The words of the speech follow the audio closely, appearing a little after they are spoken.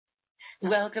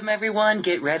Welcome, everyone.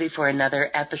 Get ready for another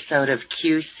episode of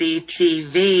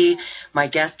QCTV. My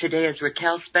guest today is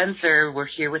Raquel Spencer. We're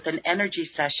here with an energy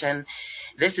session.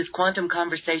 This is Quantum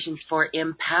Conversations for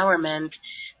Empowerment.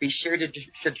 Be sure to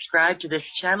subscribe to this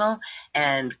channel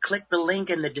and click the link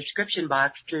in the description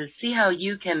box to see how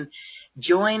you can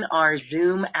join our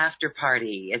Zoom after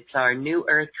party. It's our New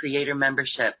Earth Creator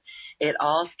membership. It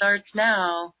all starts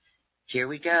now. Here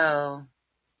we go.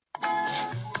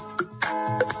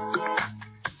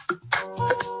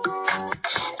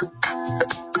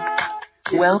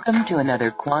 Welcome to another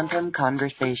Quantum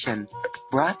Conversation,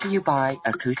 brought to you by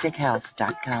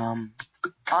AcousticHealth.com.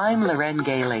 I'm Loren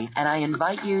Gailey, and I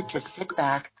invite you to sit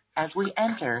back as we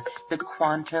enter the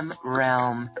quantum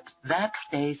realm, that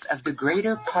space of the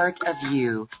greater part of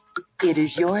you. It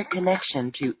is your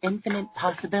connection to infinite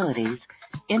possibilities,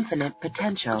 infinite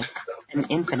potential, and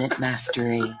infinite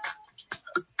mastery.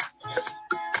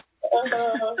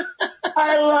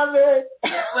 I love it.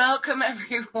 Welcome,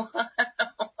 everyone.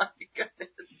 Oh, my goodness.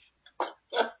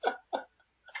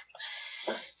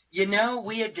 You know,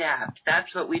 we adapt.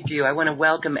 That's what we do. I want to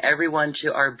welcome everyone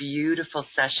to our beautiful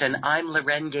session. I'm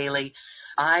Loren Gailey.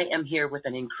 I am here with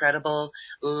an incredible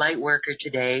light worker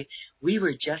today. We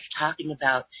were just talking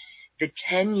about the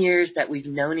 10 years that we've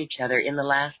known each other in the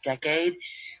last decade.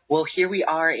 Well, here we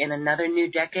are in another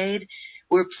new decade.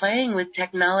 We're playing with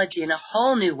technology in a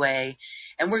whole new way.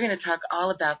 And we're going to talk all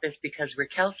about this because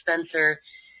Raquel Spencer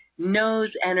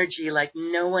knows energy like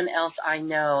no one else I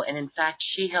know. And in fact,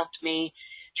 she helped me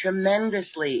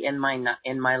tremendously in my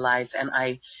life. And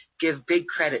I give big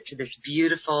credit to this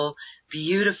beautiful,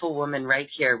 beautiful woman right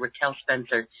here, Raquel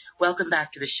Spencer. Welcome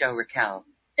back to the show, Raquel.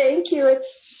 Thank you. It's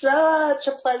such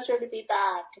a pleasure to be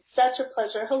back. It's such a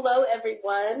pleasure. Hello,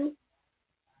 everyone.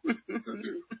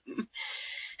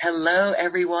 Hello,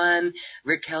 everyone.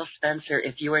 Raquel Spencer,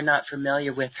 if you are not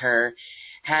familiar with her,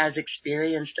 has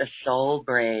experienced a soul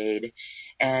braid,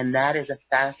 and that is a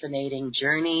fascinating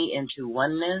journey into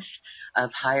oneness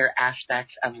of higher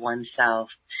aspects of oneself.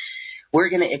 We're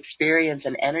going to experience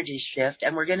an energy shift,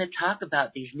 and we're going to talk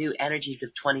about these new energies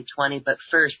of 2020. But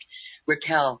first,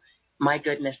 Raquel, my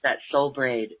goodness, that soul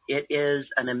braid, it is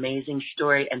an amazing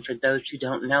story, and for those who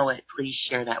don't know it, please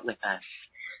share that with us.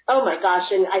 Oh, my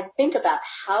gosh, and I think about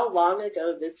how long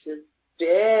ago this has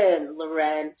been,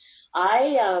 Loren.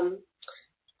 I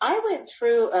went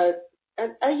through a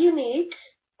unique,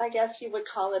 I guess you would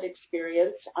call it,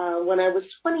 experience when I was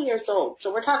 20 years old.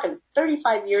 So we're talking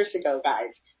 35 years ago,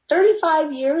 guys.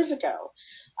 35 years ago.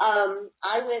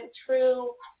 I went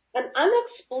through an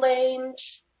unexplained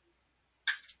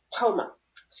coma.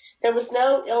 There was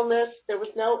no illness. There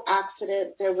was no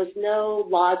accident. There was no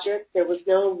logic. There was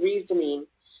no reasoning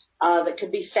that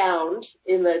could be found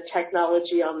in the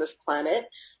technology on this planet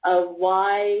of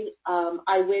why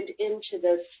I went into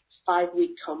this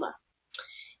 5-week coma.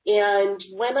 And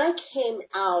when I came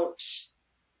out,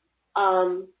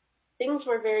 things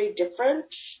were very different,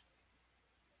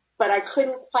 but I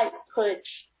couldn't quite put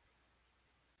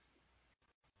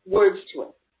words to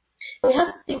it. We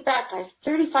have to think back, guys,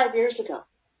 35 years ago.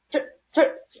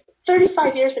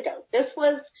 35 years ago. This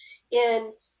was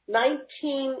in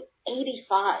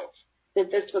 1985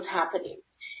 that this was happening.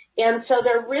 And so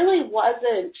there really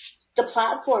wasn't the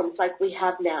platforms like we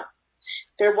have now.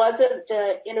 There wasn't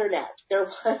the internet. There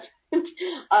wasn't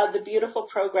the beautiful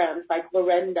programs like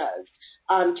Loren does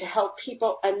to help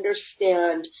people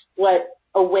understand what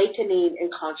awakening and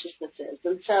consciousness is.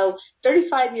 And so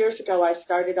 35 years ago, I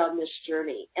started on this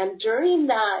journey. And during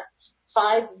that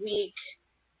 5-week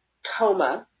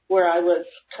coma, where I was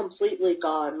completely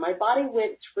gone, my body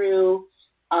went through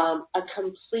a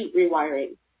complete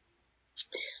rewiring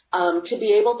to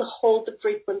be able to hold the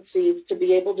frequencies, to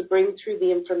be able to bring through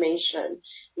the information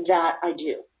that I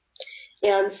do.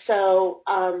 And so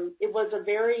it was a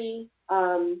very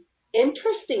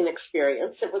interesting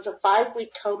experience. It was a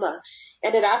 5-week coma,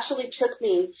 and it actually took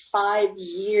me 5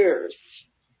 years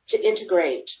to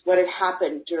integrate what had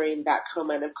happened during that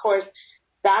coma. And of course,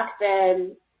 back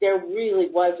then, there really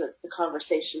wasn't the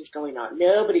conversations going on.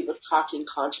 Nobody was talking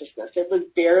consciousness. It was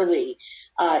barely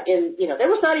there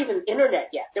was not even internet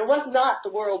yet. There was not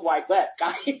the World Wide Web,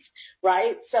 guys,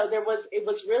 right? So it was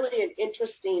really an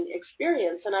interesting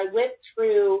experience. And I went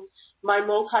through my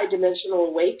multidimensional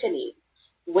awakening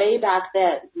way back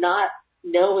then, not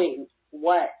knowing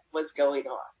what was going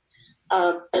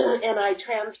on. And I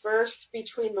transversed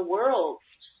between the worlds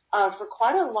for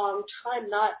quite a long time,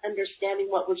 not understanding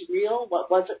what was real,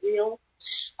 what wasn't real.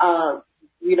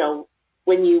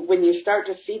 When you start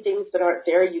to see things that aren't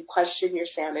there, you question your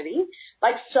sanity.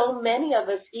 Like so many of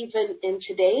us, even in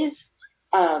today's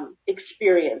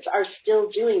experience are still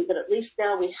doing, but at least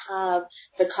now we have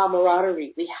the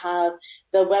camaraderie, we have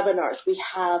the webinars, we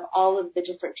have all of the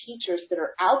different teachers that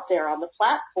are out there on the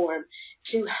platform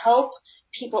to help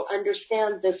people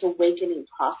understand this awakening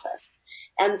process.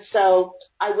 And so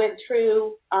I went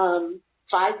through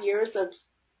 5 years of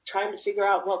trying to figure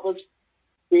out what was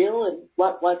real and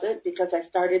what wasn't, because I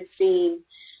started seeing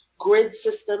grid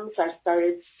systems, I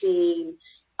started seeing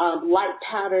light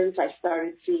patterns, I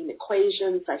started seeing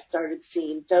equations, I started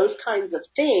seeing those kinds of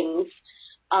things,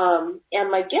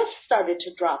 and my gifts started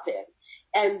to drop in.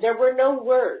 And there were no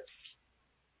words.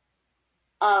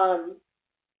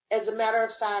 As a matter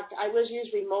of fact, I was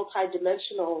usually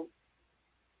multidimensional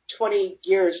 20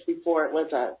 years before it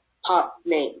was a pop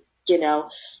name,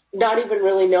 not even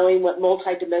really knowing what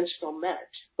multidimensional meant,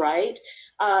 right?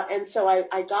 And so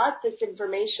I got this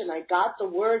information, I got the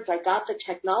words, I got the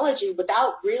technology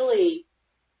without really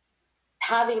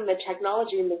having the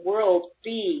technology in the world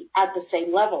be at the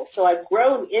same level. So I've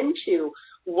grown into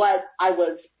what I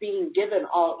was being given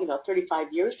 35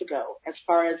 years ago, as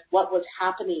far as what was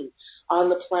happening on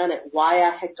the planet, why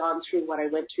I had gone through what I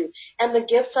went through, and the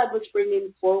gifts I was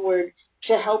bringing forward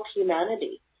to help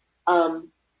humanity.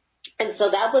 And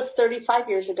so that was 35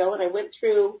 years ago, and I went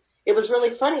through, it was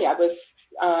really funny.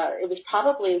 It was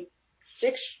probably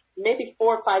 6, maybe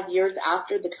 4 or 5 years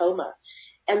after the coma.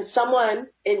 And someone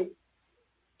in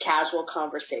casual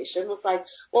conversation was like,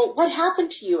 well, what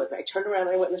happened to you? And I turned around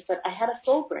and I went and said, I had a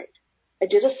soul braid. I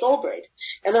did a soul braid.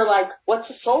 And they're like, what's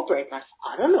a soul braid? And I said,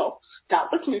 I don't know. That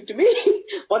was new to me.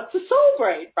 What's a soul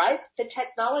braid, right? The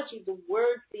technology, the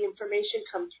words, the information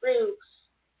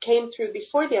came through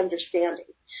before the understanding.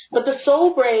 But the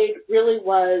soul braid really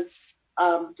was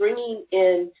bringing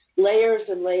in layers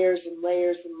and layers and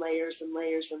layers and layers and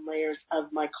layers and layers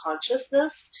of my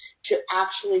consciousness to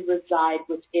actually reside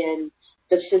within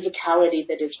the physicality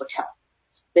that is Raquel,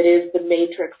 that is the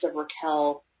matrix of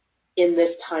Raquel in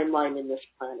this timeline, in this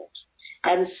planet.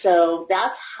 And so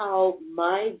that's how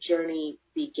my journey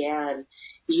began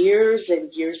years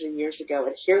and years and years ago.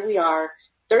 And here we are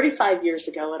 35 years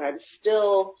ago, and I'm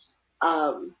still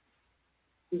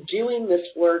doing this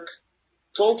work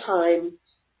full-time,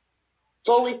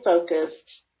 fully focused,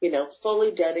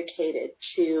 fully dedicated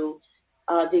to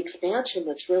the expansion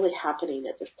that's really happening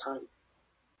at this time.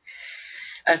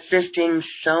 Assisting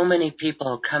so many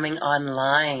people coming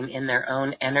online in their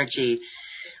own energy.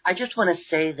 I just want to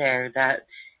say there that,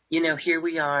 here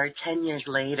we are 10 years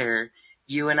later,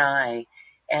 you and I,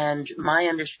 and my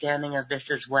understanding of this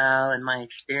as well, and my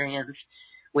experience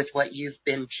with what you've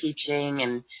been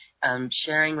teaching and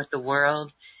sharing with the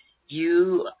world,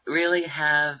 you really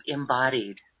have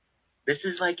embodied. This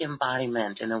is like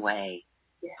embodiment in a way.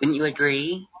 Yeah. Wouldn't you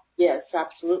agree? Yes,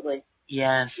 absolutely.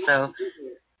 Yes, so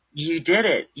you did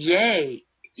it. Yay.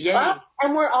 Yay. Well,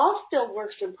 and we're all still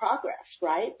works in progress,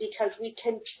 right? Because we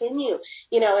continue.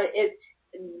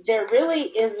 There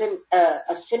really isn't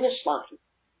a finish line.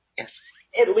 Yes.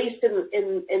 At least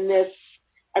in this,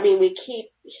 we keep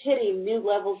hitting new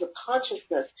levels of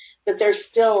consciousness, but there's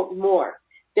still more.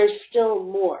 There's still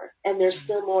more, and there's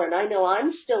still more. And I know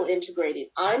I'm still integrating.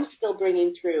 I'm still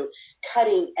bringing through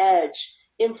cutting edge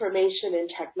information and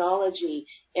technology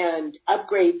and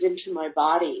upgrades into my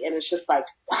body. And it's just like,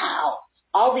 wow,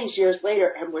 all these years later,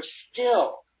 and we're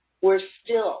still,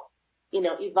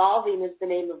 evolving is the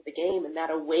name of the game. And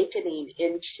that awakening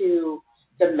into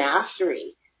the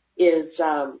mastery is,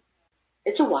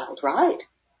 it's a wild ride.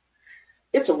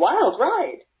 It's a wild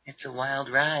ride. It's a wild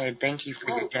ride. Thank you for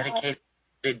your dedicated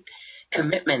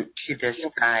commitment to this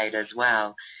ride as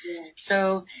well. Yeah.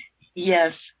 So,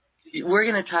 yes, we're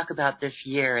going to talk about this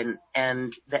year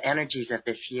and the energies of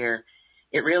this year.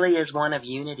 It really is one of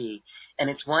unity, and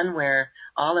it's one where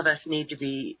all of us need to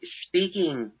be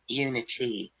speaking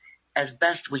unity as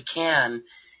best we can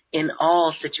in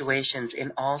all situations,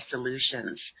 in all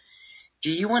solutions. Do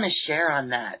you want to share on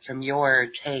that from your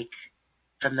take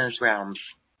from those realms?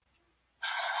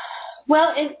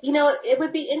 Well, it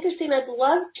would be interesting. I'd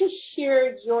love to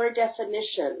hear your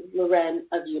definition, Loren,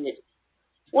 of unity.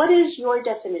 What is your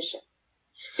definition?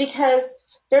 Because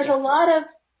there's a lot of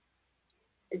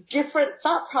different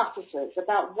thought processes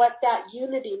about what that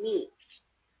unity means.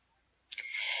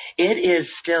 It is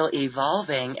still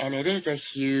evolving, and it is a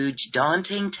huge,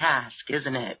 daunting task,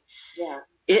 isn't it? Yeah.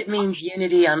 It means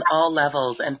unity on all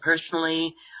levels, and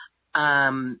personally,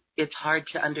 it's hard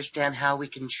to understand how we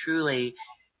can truly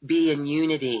be in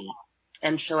unity.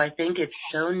 And so I think it's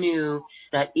so new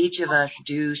that each of us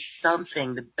do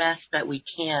something the best that we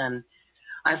can.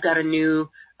 I've got a new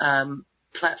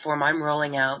platform I'm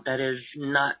rolling out that is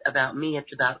not about me,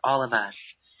 it's about all of us.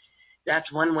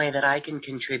 that's one way that I can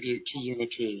contribute to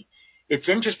unity. It's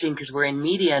interesting because we're in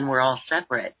media and we're all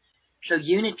separate. So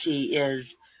unity is,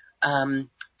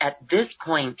 at this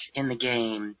point in the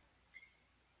game,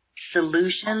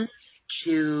 solutions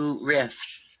to rifts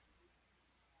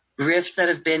that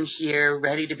have been here,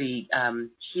 ready to be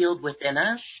healed within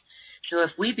us. So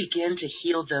if we begin to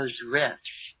heal those rifts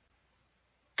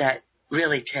that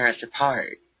really tear us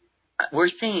apart,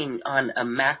 we're seeing on a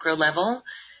macro level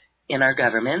in our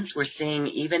governments, we're seeing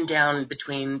even down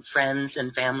between friends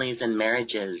and families and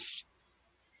marriages.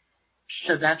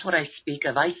 So that's what I speak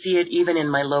of. I see it even in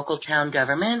my local town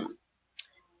government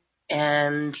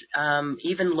and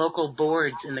even local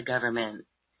boards in the government.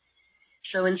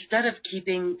 So instead of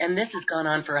keeping, and this has gone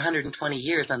on for 120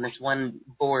 years on this one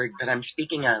board that I'm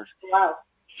speaking of. Wow.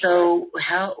 So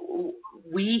how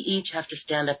we each have to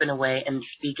stand up in a way and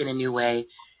speak in a new way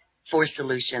for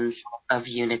solutions of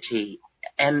unity.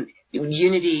 And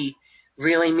unity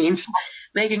really means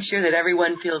making sure that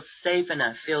everyone feels safe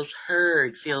enough, feels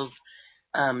heard, feels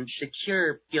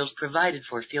secure, feels provided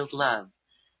for, feels loved.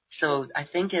 So I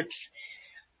think it's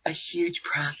a huge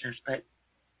process, but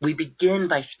we begin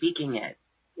by speaking it.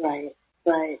 Right,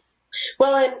 right.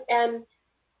 Well, and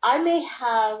I may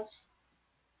have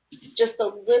just a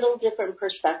little different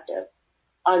perspective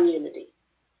on unity,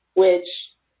 which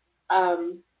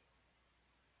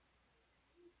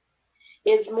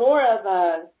is more of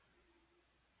a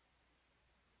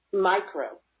micro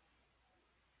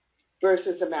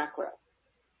versus a macro,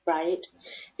 right?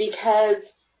 Because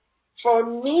for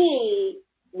me,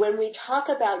 when we talk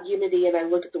about unity and I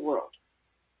look at the world,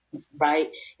 right,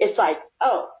 it's like,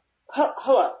 oh,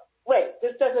 hold on, wait,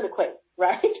 this doesn't equate,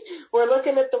 right? We're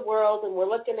looking at the world and we're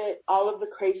looking at all of the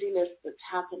craziness that's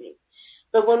happening.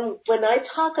 But when I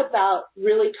talk about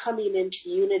really coming into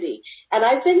unity, and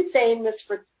I've been saying this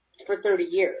for 30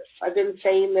 years. I've been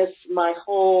saying this my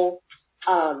whole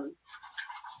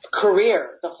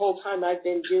career, the whole time I've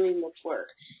been doing this work,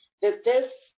 that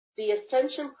the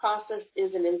ascension process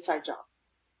is an inside job.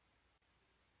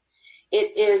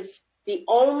 It is the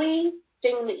only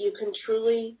thing that you can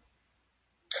truly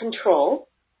control,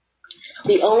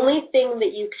 the only thing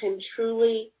that you can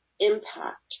truly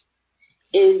impact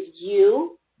is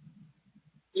you,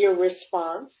 your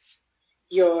response,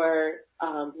 your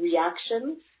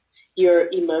reactions, your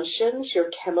emotions, your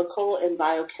chemical and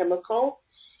biochemical.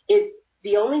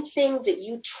 The only thing that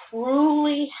you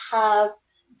truly have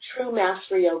true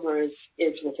mastery over is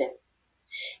within.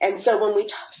 And so when we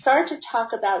start to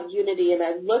talk about unity and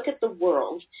I look at the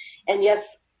world, and yes,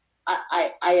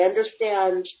 I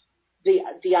understand the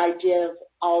idea of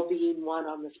all being one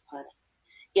on this planet,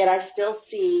 yet I still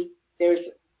see there's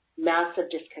massive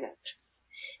disconnect.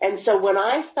 And so when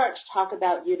I start to talk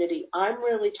about unity, I'm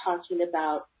really talking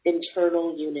about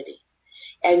internal unity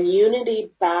and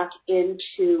unity back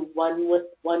into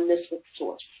oneness with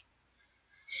Source.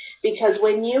 Because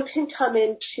when you can come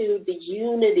into the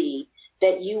unity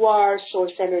that you are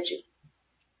Source energy,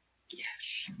 yes,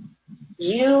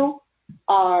 you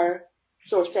are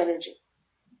Source energy.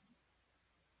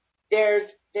 There's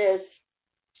this,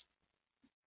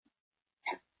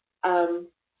 how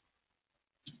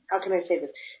can I say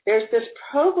this? There's this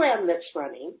program that's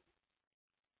running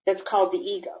that's called the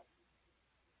ego,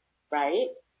 right?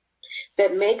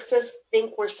 That makes us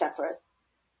think we're separate,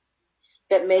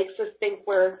 that makes us think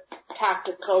we're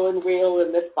tactical and real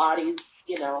and this body's,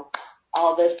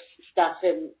 all this stuff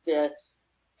in the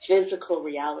physical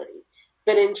reality.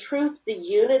 But in truth, the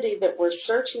unity that we're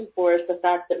searching for is the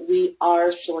fact that we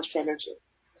are Source energy,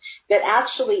 that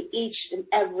actually each and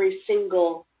every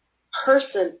single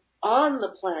person on the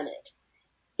planet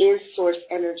is Source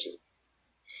energy.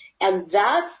 And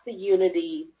that's the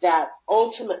unity that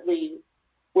ultimately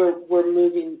we're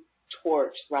moving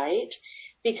towards, right?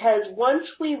 Because once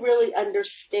we really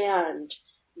understand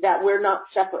that we're not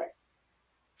separate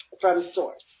from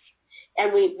Source,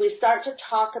 and we start to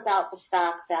talk about the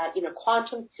fact that,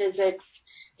 quantum physics,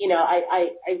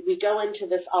 we go into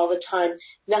this all the time,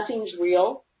 nothing's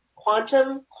real.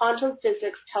 Quantum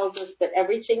physics tells us that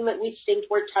everything that we think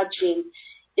we're touching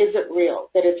isn't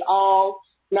real, that it's all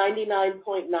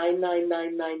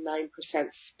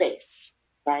 99.99999% space,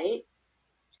 right?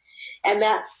 And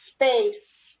that space,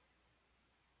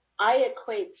 I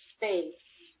equate space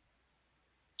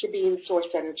to being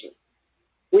Source energy.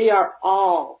 We are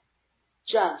all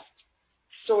just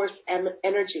Source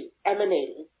energy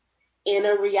emanating in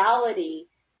a reality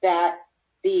that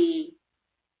the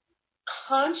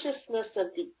consciousness of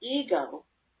the ego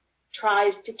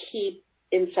tries to keep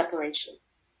in separation.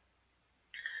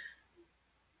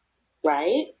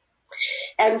 Right?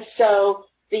 And so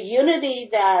the unity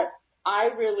that I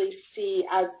really see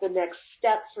as the next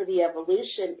step for the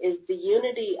evolution is the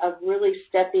unity of really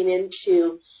stepping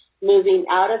into moving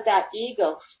out of that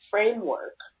ego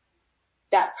framework,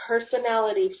 that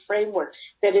personality framework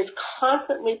that is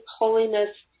constantly pulling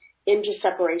us into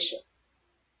separation,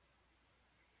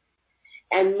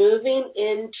 and moving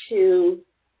into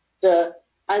the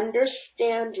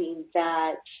understanding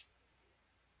that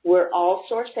we're all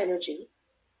source energy.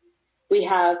 We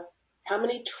have how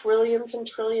many trillions and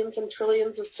trillions and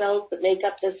trillions of cells that make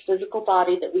up this physical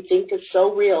body that we think is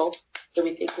so real,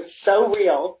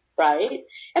 right?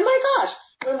 And my gosh,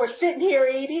 when we're sitting here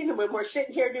eating and when we're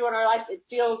sitting here doing our life, it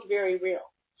feels very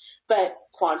real. But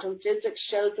quantum physics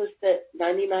shows us that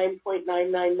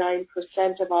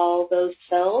 99.999% of all those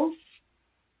cells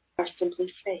are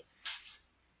simply space.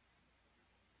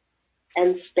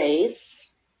 And space,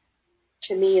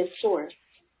 to me, is source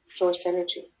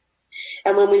energy.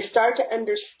 And when we start to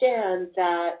understand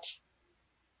that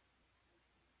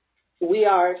we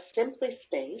are simply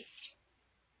space,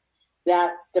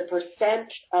 that the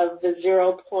percent of the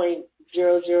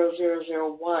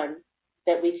 0.00001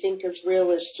 that we think is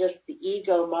real is just the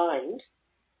ego mind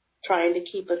trying to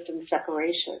keep us in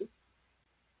separation,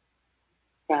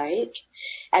 right?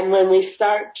 And when we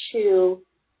start to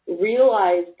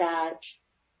realize that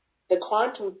the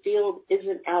quantum field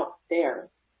isn't out there,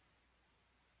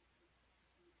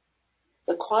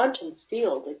 the quantum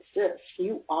field exists.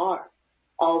 You are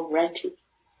already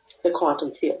the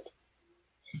quantum field.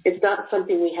 It's not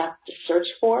something we have to search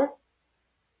for.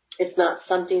 It's not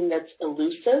something that's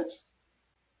elusive.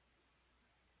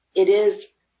 It is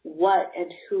what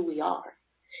and who we are.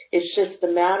 It's just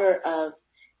a matter of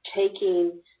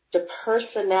taking the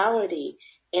personality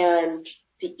and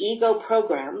the ego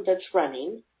program that's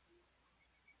running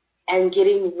and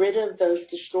getting rid of those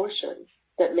distortions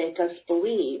that make us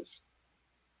believe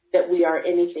that we are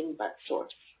anything but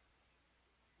source.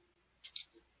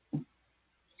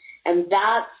 And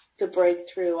that's the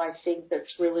breakthrough, I think,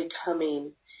 that's really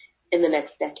coming in the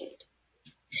next decade.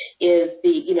 Is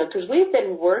because we've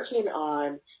been working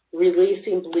on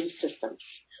releasing belief systems.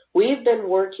 We've been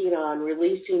working on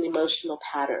releasing emotional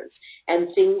patterns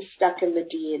and things stuck in the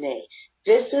DNA.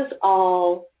 This is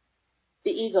all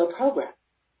the ego program.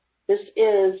 This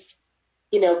is,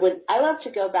 when I love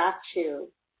to go back to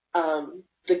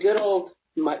the good old,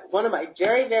 one of my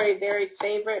very, very, very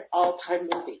favorite all-time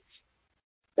movies,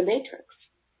 The Matrix.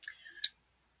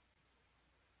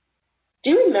 Do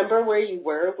you remember where you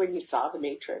were when you saw The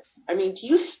Matrix? I mean, do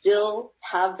you still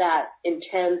have that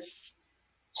intense,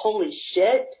 holy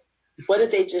shit, what did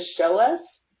they just show us?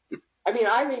 I mean,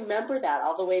 I remember that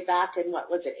all the way back in, what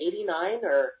was it, 89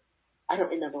 or I don't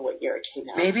remember what year it came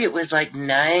out. Maybe it was like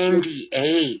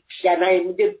 98. Yeah,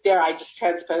 I just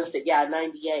transposed it. Yeah,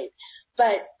 98.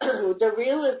 But the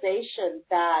realization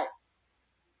that,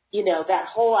 that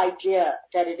whole idea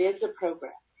that it is a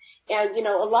program. And,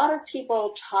 a lot of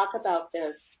people talk about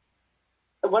this.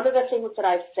 One of the things that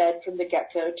I've said from the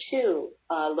get-go too,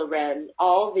 Loren,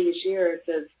 all these years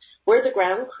is we're the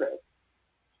ground crew.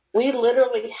 We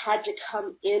literally had to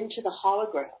come into the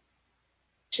hologram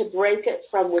to break it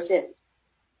from within.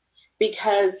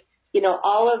 Because,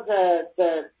 all of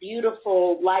the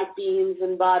beautiful light beings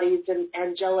and bodies and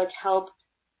angelic help,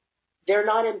 they're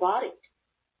not embodied.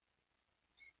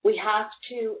 We have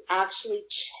to actually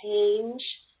change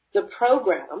the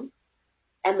program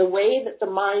and the way that the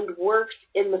mind works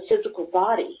in the physical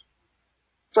body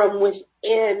from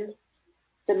within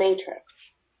the matrix,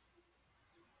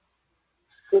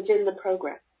 within the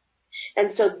program.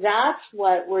 And so that's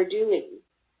what we're doing,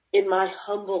 in my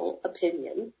humble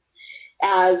opinion,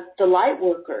 as the light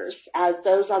workers, as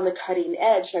those on the cutting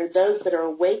edge, or those that are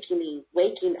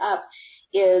waking up,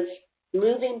 is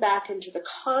moving back into the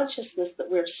consciousness that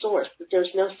we're source, that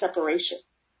there's no separation,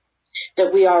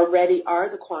 that we already are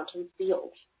the quantum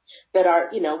field, that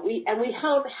are,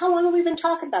 how long have we been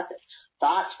talking about this?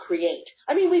 Thoughts create.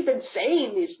 I mean, we've been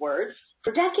saying these words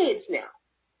for decades now.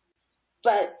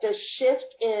 But the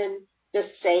shift in the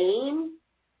saying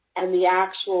and the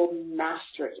actual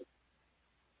mastery,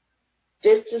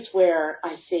 this is where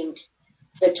I think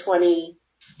the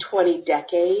 2020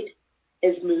 decade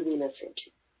is moving us into.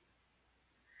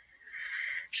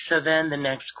 So then the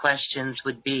next questions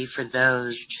would be for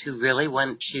those who really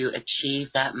want to achieve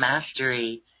that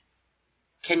mastery.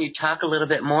 Can you talk a little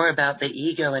bit more about the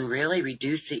ego and really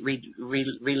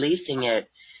releasing it,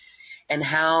 and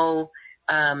how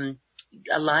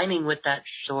aligning with that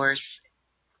source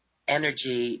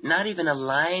energy, not even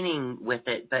aligning with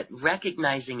it, but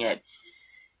recognizing it,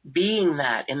 being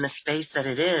that in the space that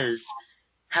it is,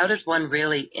 how does one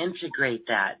really integrate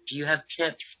that? Do you have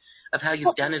tips of how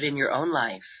you've done it in your own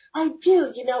life. I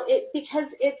do, because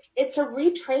it's a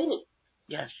retraining.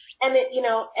 Yes. And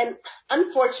and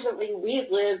unfortunately we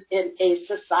live in a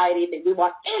society that we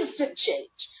want instant change.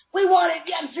 We want it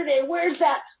yesterday. Where's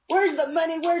that? Where's the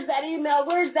money? Where's that email?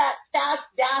 Where's that fast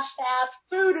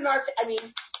food in our, we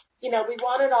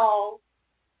want it all,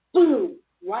 boom,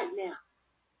 right now.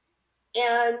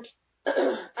 And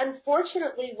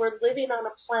unfortunately, we're living on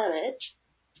a planet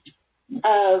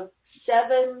of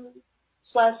 7+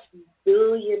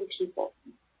 billion people,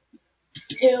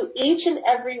 who each and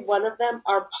every one of them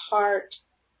are part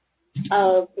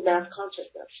of the mass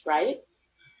consciousness, right?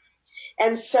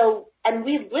 And so, and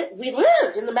we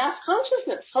live in the mass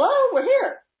consciousness. Hello, we're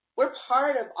here. We're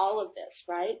part of all of this,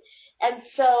 right? And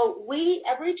so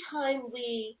every time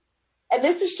and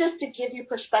this is just to give you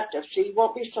perspective so you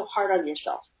won't be so hard on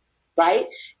yourself, right?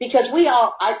 Because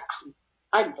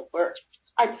I'm the worst.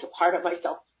 I'm so hard on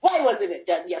myself. Why wasn't it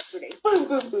done yesterday? Boom,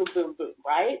 boom, boom, boom, boom,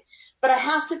 right? But I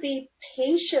have to be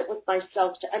patient with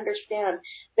myself to understand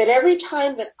that every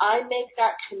time that I make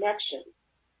that connection,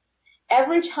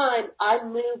 every time I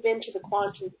move into the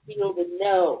quantum field and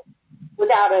know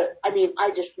I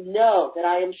just know that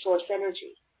I am source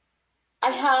energy. I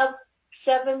have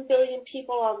 7 billion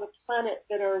people on the planet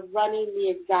that are running the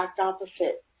exact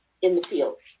opposite in the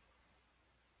fields.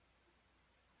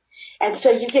 And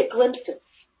so you get glimpses,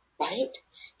 right?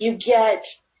 You get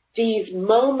these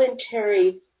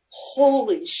momentary,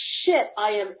 holy shit,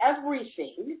 I am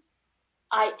everything.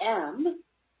 I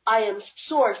am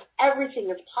source, everything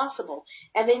is possible.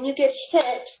 And then you get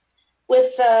hit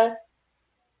with the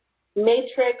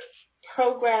matrix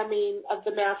programming of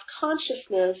the mass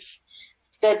consciousness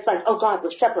that's like, oh God,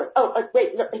 we're separate. Oh, wait,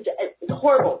 no, it's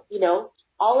horrible,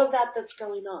 all of that's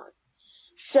going on.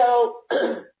 So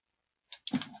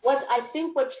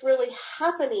what's really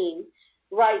happening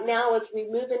right now as we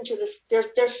move into this,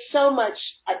 there's so much,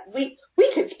 we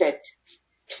could spend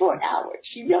 4 hours,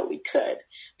 we could,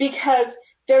 because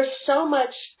there's so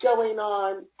much going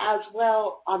on as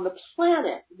well on the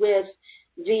planet with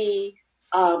the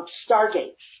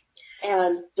stargates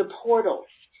and the portals,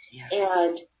 yes,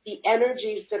 and the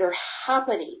energies that are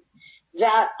happening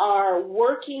that are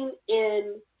working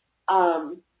in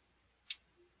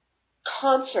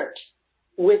concert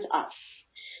with us.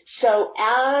 So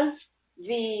as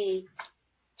the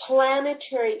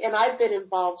planetary, and I've been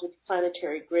involved with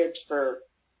planetary grids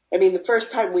the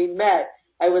first time we met,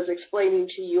 I was explaining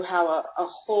to you how a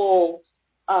whole,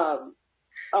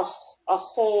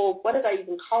 what did I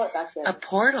even call it back then? A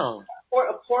portal.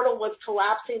 A portal was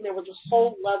collapsing. There was a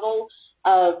whole level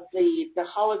of the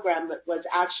hologram that was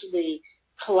actually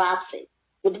collapsing.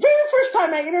 The very first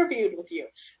time I interviewed with you,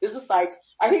 this is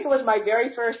I think it was my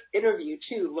very first interview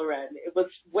too, Loren. It was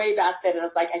way back then, and I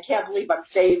was like, I can't believe I'm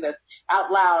saying this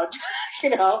out loud,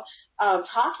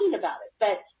 talking about it.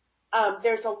 But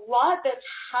there's a lot that's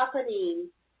happening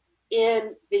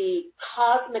in the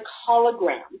cosmic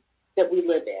hologram that we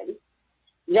live in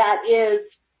that is,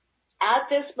 at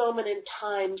this moment in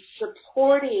time,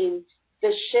 supporting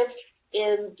the shift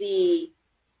in the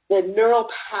neural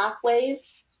pathways,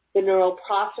 the neural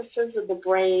processes of the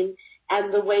brain,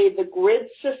 and the way the grid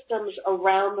systems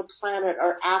around the planet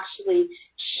are actually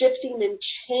shifting and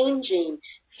changing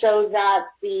so that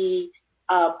the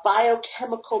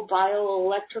biochemical,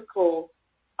 bioelectrical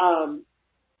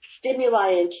stimuli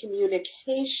and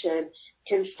communication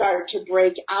can start to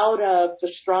break out of the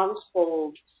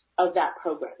stronghold of that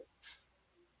program.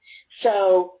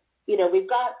 So,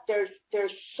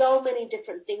 there's so many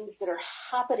different things that are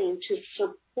happening to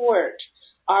support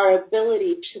our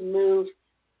ability to move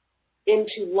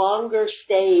into longer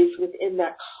stays within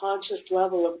that conscious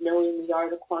level of knowing we are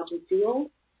the quantum field,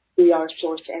 we are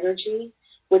source energy,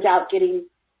 without getting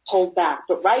pulled back.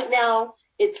 But right now,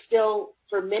 it's still,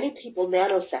 for many people,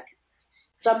 nanoseconds.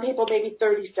 Some people maybe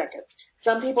 30 seconds.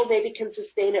 Some people maybe can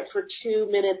sustain it for 2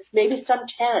 minutes, maybe some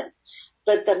 10.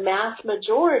 But the mass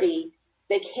majority,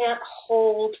 they can't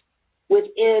hold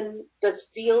within the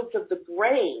fields of the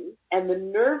brain and the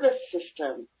nervous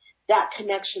system that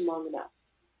connection long enough.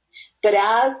 But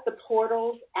as the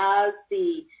portals, as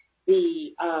the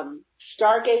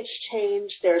stargates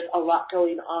change, there's a lot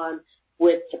going on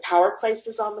with the power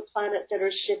places on the planet that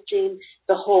are shifting,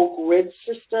 the whole grid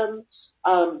system.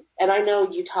 And I know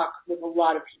you talk with a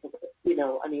lot of people,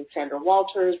 Sandra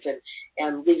Walters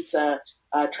and Lisa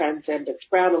Transcendence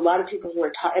Brown, a lot of people who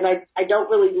are talking, and I don't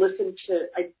really listen to,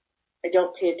 I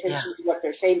don't pay attention to what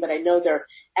they're saying, but I know they're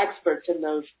experts in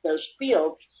those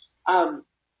fields.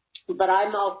 But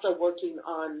I'm also working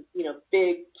on,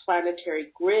 big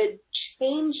planetary grid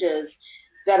changes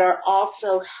that are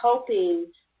also helping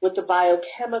with the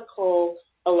biochemical,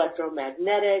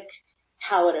 electromagnetic,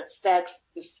 how it affects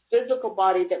the physical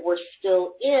body that we're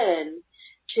still in,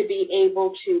 to be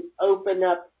able to open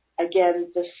up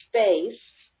again the space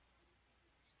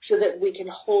so that we can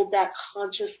hold that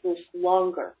consciousness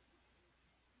longer.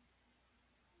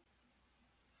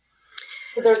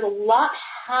 So there's a lot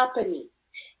happening,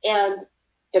 and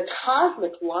the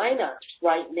cosmic lineups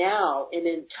right now and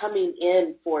in coming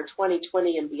in for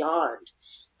 2020 and beyond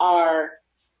are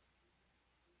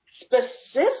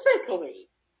specifically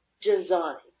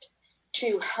designed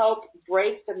to help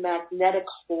break the magnetic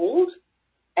hold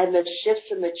and the shifts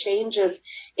and the changes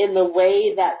in the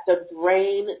way that the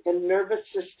brain, the nervous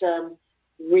system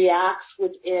reacts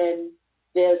within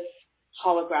this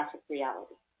holographic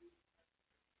reality.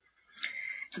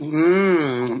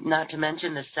 Not to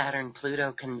mention the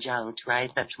Saturn-Pluto conjunct, right?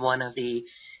 That's one of the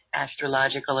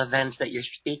astrological events that you're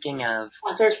speaking of.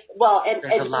 There's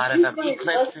a lot of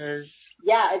eclipses.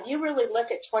 If you really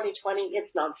look at 2020,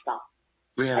 it's nonstop.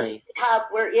 Really?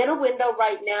 We're in a window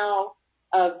right now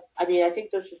of, I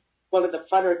think this is one of the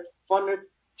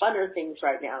funner things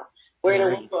right now. We're in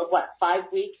a window of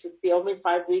 5 weeks? It's the only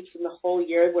 5 weeks in the whole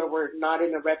year where we're not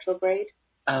in a retrograde.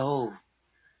 Oh.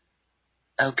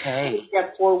 Okay. We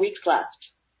have 4 weeks left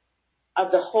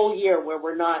of the whole year where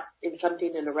we're not in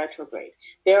something in a retrograde.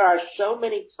 There are so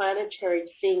many planetary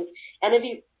things. And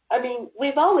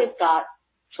we've always got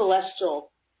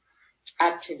celestial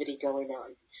activity going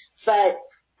on. But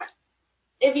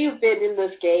if you've been in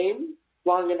this game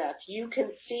long enough, you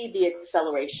can see the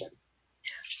acceleration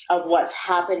of what's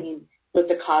happening with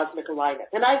the cosmic alignment.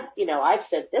 And I've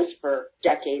said this for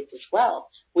decades as well.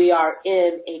 We are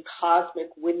in a cosmic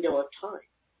window of time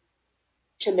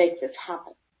to make this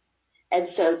happen. And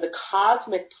so the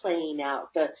cosmic playing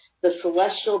out, the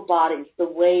celestial bodies, the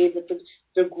way that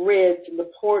the grids and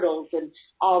the portals and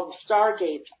all the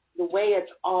stargates, the way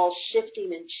it's all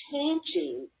shifting and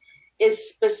changing is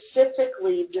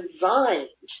specifically designed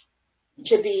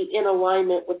to be in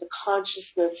alignment with the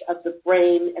consciousness of the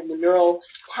brain and the neural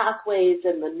pathways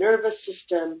and the nervous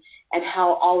system and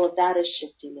how all of that is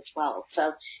shifting as well.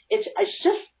 So it's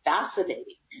just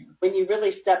fascinating when you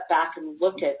really step back and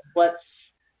look at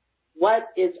what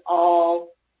is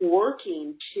all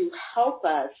working to help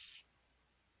us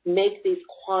make these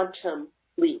quantum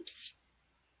leaps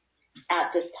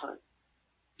at this time.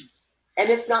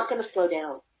 And it's not going to slow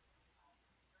down.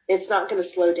 It's not going to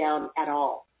slow down at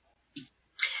all.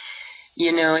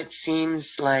 It seems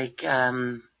like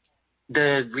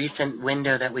the recent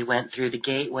window that we went through, the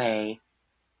gateway,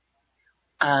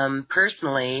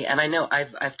 personally, and I know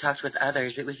I've talked with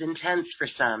others, it was intense for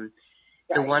some,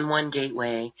 the 1-1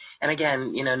 gateway. And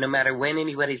again, no matter when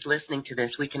anybody's listening to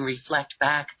this, we can reflect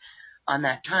back on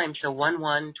that time. So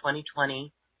 1-1,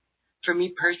 2020, for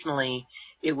me personally,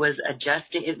 it was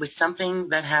adjusting. It was something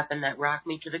that happened that rocked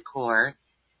me to the core,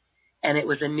 and it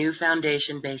was a new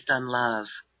foundation based on love.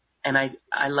 And I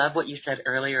love what you said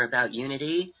earlier about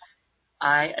unity.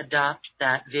 I adopt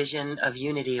that vision of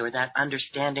unity or that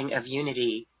understanding of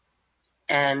unity.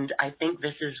 And I think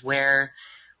this is where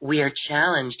we are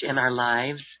challenged in our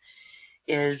lives,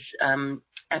 is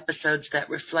episodes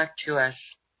that reflect to us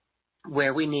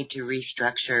where we need to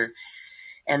restructure.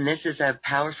 And this is a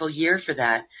powerful year for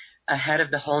that, ahead of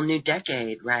the whole new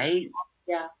decade, right?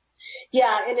 Yeah.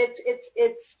 Yeah, and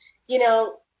it's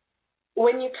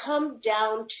when you come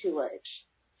down to it,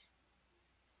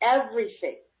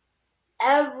 everything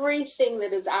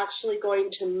that is actually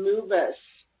going to move us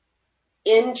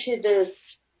into this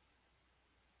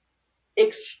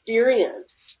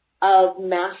experience of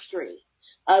mastery,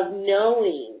 of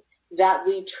knowing that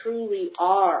we truly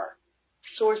are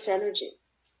source energy.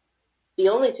 The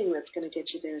only thing that's going to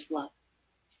get you there is love.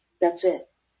 That's it.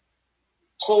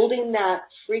 Holding that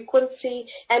frequency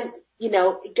and,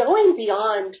 going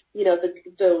beyond,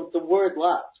 the word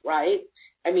love, right?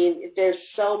 There's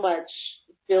so much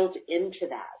built into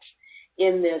that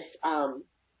in this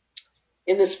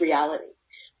reality.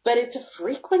 But it's a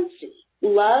frequency.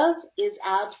 Love is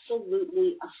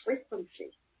absolutely a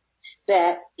frequency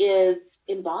that is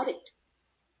embodied.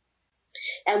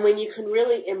 And when you can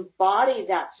really embody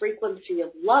that frequency of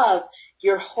love,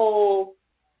 your whole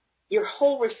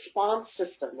response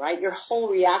system, right? Your whole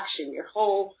reaction, your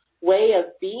whole way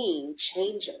of being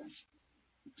changes.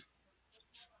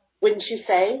 Wouldn't you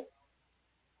say?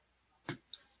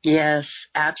 Yes,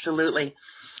 absolutely.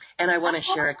 And I want to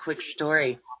share a quick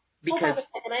story. Hold on a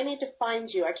second. I need to find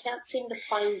you. I can't seem to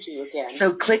find you again.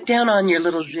 So click down on your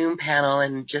little Zoom panel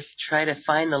and just try to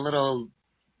find the little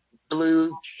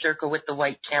blue circle with the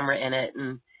white camera in it,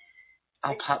 and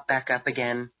I'll pop back up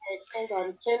again. Hold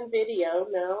on. Pin video.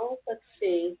 No. Let's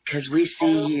see. Because we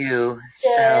see you. Good.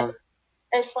 So.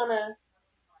 I just want to.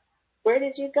 Where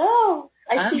did you go?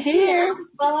 I'm here. You.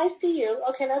 Well, I see you.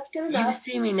 Okay, that's good enough.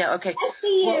 You see me now. Okay. I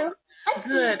see you.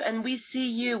 Good. And we see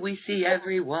you. We see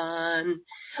everyone.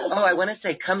 Oh, I want to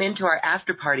say, come into our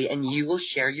after party, and you will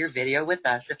share your video with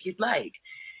us if you'd like.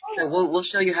 So we'll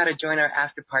show you how to join our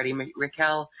after party.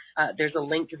 Raquel, there's a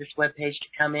link to this webpage to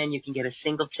come in. You can get a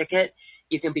single ticket.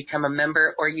 You can become a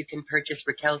member, or you can purchase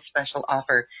Raquel's special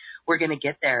offer. We're going to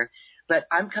get there. But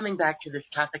I'm coming back to this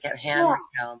topic at hand,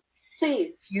 Raquel.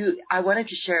 Please. I wanted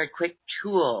to share a quick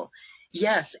tool.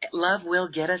 Yes, love will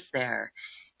get us there.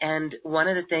 And one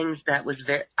of the things that was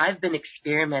I've been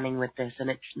experimenting with this, and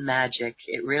it's magic.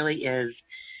 It really is.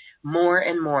 More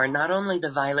and more, not only the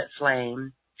violet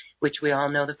flame, which we all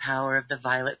know the power of the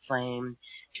violet flame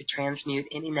to transmute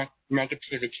any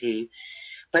negativity,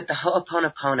 but the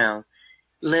Ho'oponopono.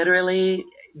 Literally,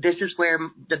 this is where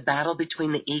the battle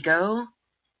between the ego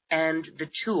and the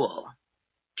tool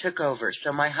took over.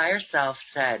 So my higher self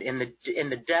said, in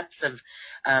the depths of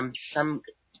some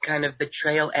kind of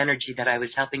betrayal energy that I was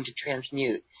helping to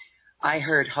transmute, I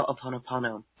heard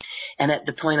Ho'oponopono. And at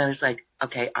the point I was like,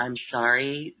 okay, I'm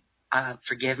sorry,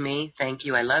 forgive me, thank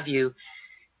you, I love you.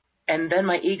 And then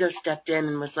my ego stepped in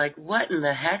and was like, what in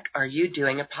the heck are you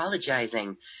doing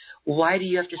apologizing? Why do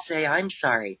you have to say I'm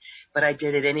sorry? But I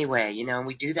did it anyway, and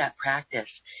we do that practice.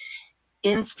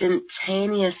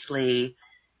 Instantaneously,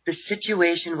 the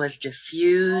situation was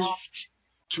diffused,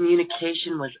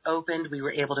 communication was opened, we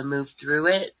were able to move through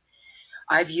it.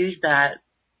 I've used that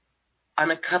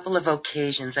on a couple of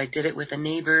occasions. I did it with a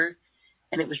neighbor,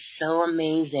 and it was so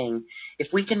amazing.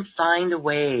 If we can find a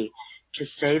way to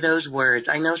say those words,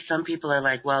 I know some people are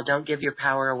like, well, don't give your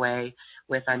power away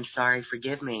with I'm sorry,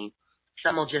 forgive me.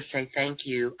 Some will just say thank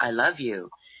you, I love you.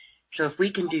 So if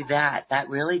we can do that, that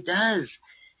really does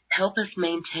help us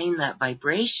maintain that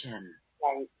vibration.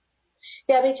 Right.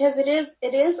 Yeah, because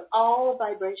it is all a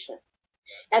vibration.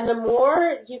 And the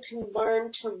more you can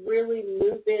learn to really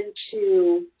move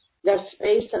into the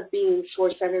space of being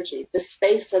source energy, the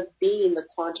space of being the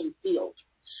quantum field,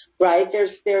 right?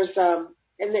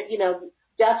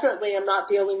 Definitely I'm not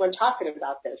the only one talking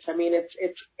about this. I mean,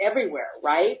 it's everywhere,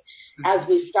 right? Mm-hmm. As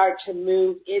we start to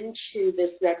move into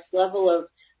this next level of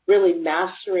really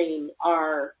mastering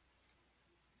our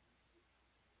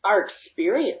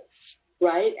experience,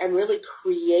 right? And really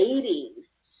creating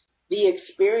the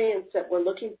experience that we're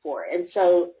looking for. And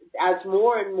so as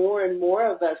more and more and more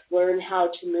of us learn how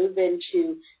to move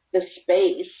into the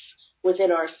space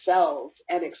within ourselves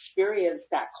and experience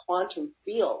that quantum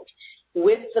field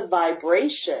with the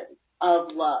vibration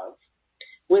of love,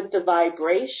 with the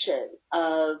vibration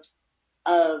of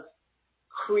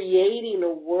creating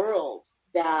a world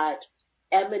that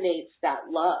emanates that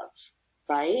love,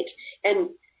 right? And,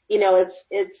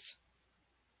 it's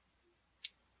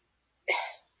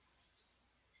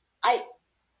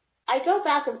I go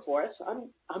back and forth.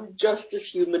 I'm just as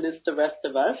human as the rest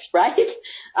of us, right?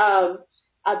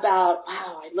 About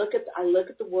wow, I look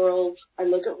at the world, I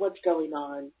look at what's going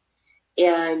on,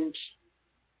 and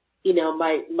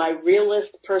my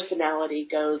realist personality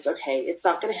goes, okay, it's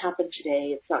not going to happen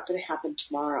today, it's not going to happen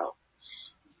tomorrow,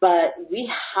 but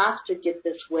we have to get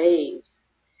this wave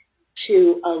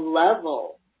to a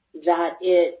level that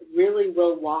it really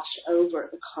will wash over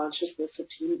the consciousness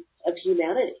of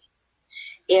humanity.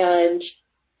 And,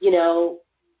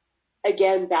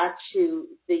 again, back to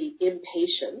the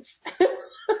impatience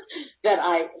that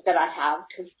I have,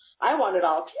 because I want it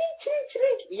all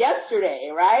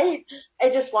yesterday, right? I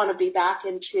just want to be back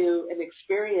into an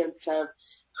experience of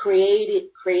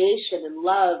creation and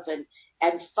love and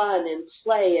fun and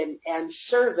play and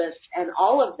service and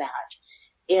all of that.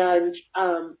 And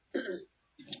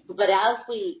but as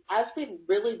we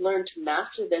really learn to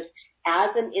master this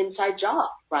as an inside job,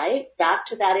 right? Back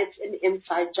to that, it's an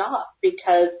inside job,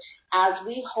 because as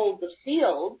we hold the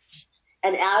field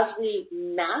and as we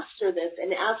master this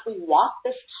and as we walk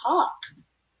this talk,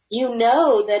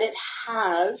 that it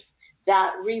has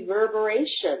that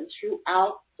reverberation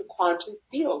throughout the quantum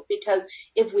field. Because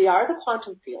if we are the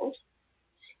quantum field,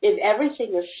 if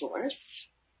everything is source,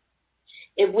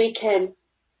 if we can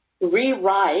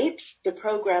rewrite the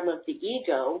program of the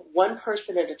ego one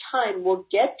person at a time, we'll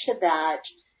get to that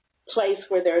place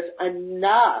where there's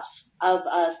enough of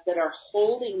us that are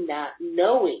holding that,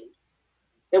 knowing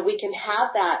that we can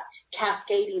have that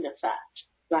cascading effect,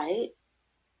 right?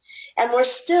 And we're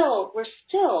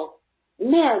still,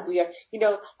 man, we are,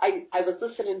 I was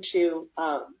listening to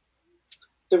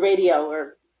the radio,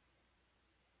 or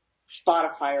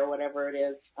Spotify or whatever it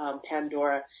is,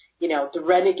 Pandora, the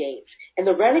Renegades. And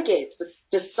the Renegades,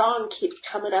 the song keeps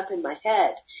coming up in my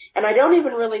head. And I don't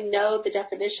even really know the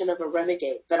definition of a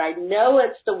renegade, but I know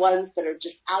it's the ones that are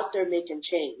just out there making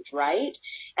change, right?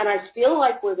 And I feel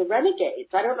like we're the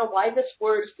renegades. I don't know why this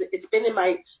word, it's been in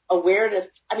my awareness.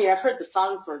 I mean, I've heard the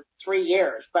song for 3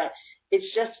 years, but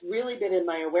it's just really been in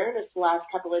my awareness the last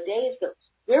couple of days that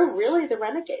we're really the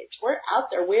renegades. We're out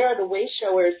there. We are the way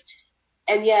showers.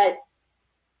 And yet,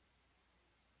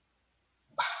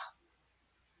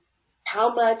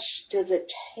 how much does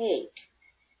it take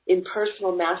in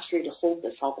personal mastery to hold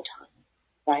this all the time,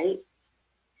 right?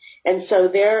 And so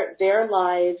there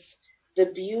lies the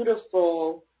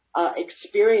beautiful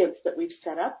experience that we've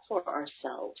set up for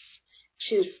ourselves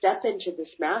to step into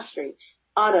this mastery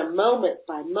on a moment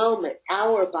by moment,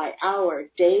 hour by hour,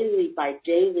 daily by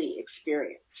daily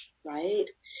experience, right?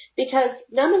 Because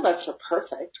none of us are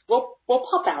perfect. We'll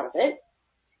pop out of it.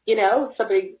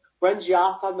 Somebody runs you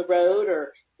off on the road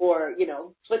or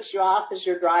flips you off as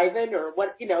you're driving or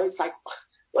what, it's like,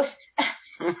 what,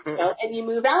 and you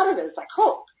move out of it. It's like,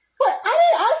 oh, what? I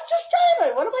was just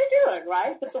driving. What am I doing,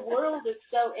 right? But the world is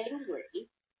so angry.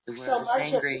 So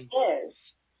much of it is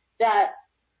that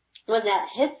when that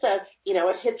hits us,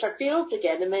 it hits our fields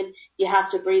again, and then you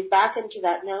have to breathe back into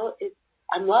that. No,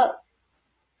 I'm love.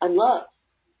 I'm love.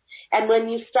 And when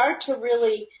you start to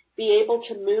really be able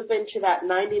to move into that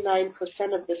 99%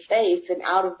 of the space and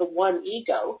out of the one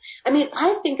ego, I mean,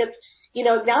 I think it's,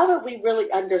 now that we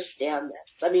really understand this,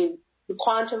 I mean, the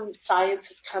quantum science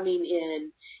is coming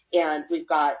in, and we've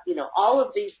got, all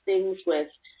of these things with,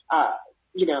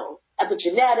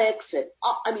 epigenetics and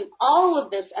all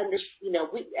of this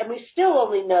we still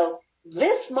only know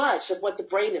this much of what the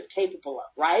brain is capable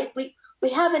of, right? We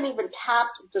haven't even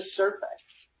tapped the surface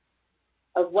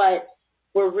of what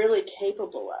we're really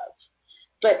capable of.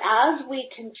 But as we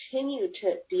continue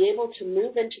to be able to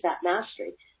move into that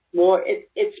mastery more, it's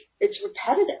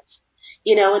repetitive,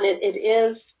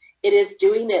 and it is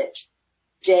doing it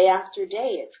day after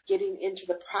day. It's getting into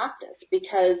the practice,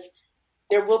 because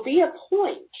there will be a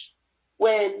point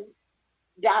when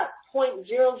that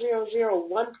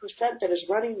 0.0001% that is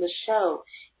running the show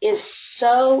is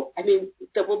so,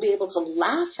 that we'll be able to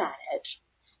laugh at it,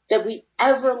 that we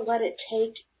ever let it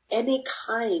take any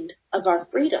kind of our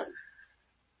freedom.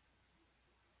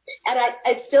 And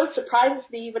it still surprises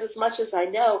me, even as much as I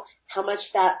know how much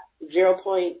that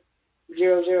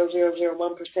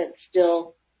 0.00001%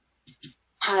 still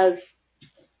has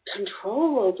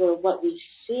control over what we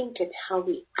think and how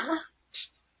we act.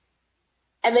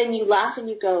 And then you laugh and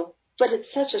you go, but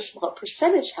it's such a small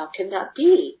percentage. How can that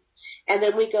be? And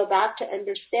then we go back to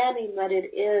understanding that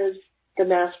it is the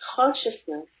mass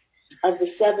consciousness of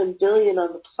the 7 billion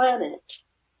on the planet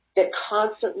that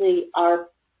constantly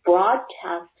are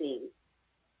broadcasting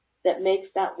that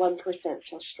makes that 1%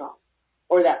 so strong,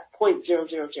 or that 0.0001%.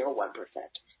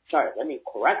 Sorry, let me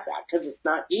correct that, because it's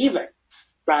not even,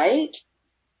 right?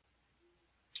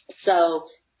 So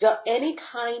any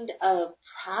kind of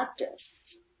practice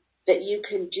that you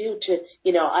can do to,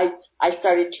 I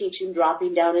started teaching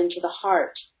dropping down into the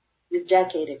heart a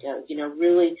decade ago,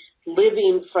 really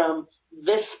living from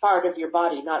this part of your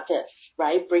body, not this,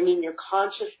 right? Bringing your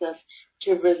consciousness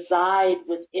to reside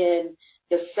within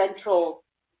the central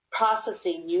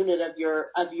processing unit of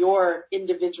your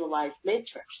individualized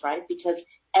matrix, right? Because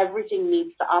everything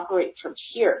needs to operate from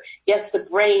here. Yes, the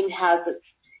brain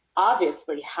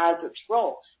obviously has its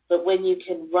role, but when you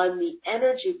can run the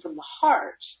energy from the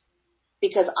heart,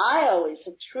 because I always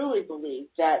have truly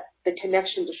believed that the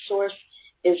connection to source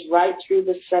is right through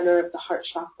the center of the heart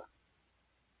chakra.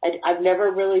 I've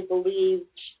never really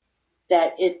believed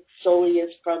that it solely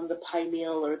is from the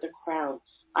pineal or the crown.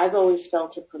 I've always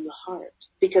felt it from the heart,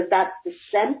 because that's the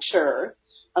center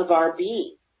of our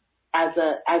being as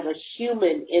a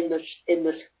human in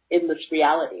this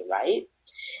reality, right?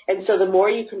 And so the more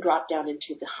you can drop down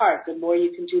into the heart, the more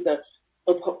you can do the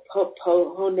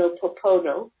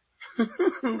Ho'oponopono.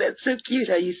 That's so cute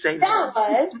how you say that.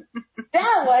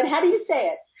 That one. How do you say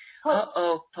it?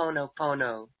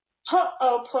 Ho'oponopono.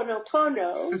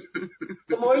 Ho'oponopono.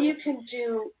 The more you can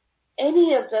do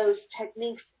any of those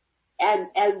techniques,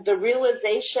 and the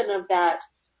realization of that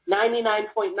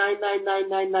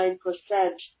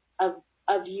 99.99999%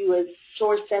 of you as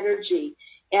source energy,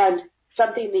 and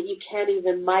something that you can't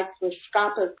even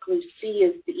microscopically see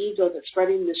as the ego that's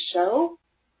running the show,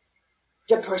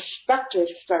 the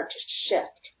perspectives start to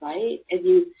shift, right? And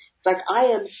it's like, I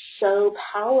am so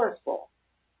powerful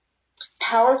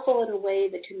in a way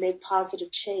that can make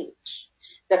positive change,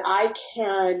 that I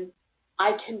can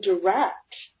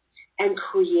direct and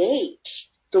create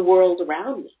the world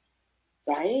around me,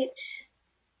 right?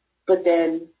 But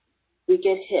then we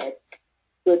get hit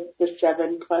with the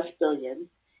 7+ billion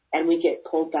and we get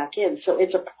pulled back in. So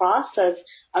it's a process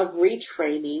of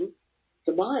retraining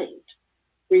the mind,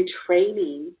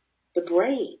 retraining the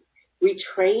brain,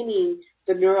 retraining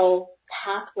the neural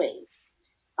pathways,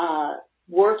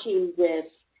 working with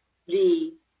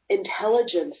the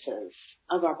intelligences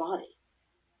of our body.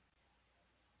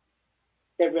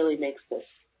 That really makes this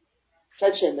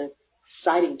such an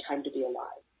exciting time to be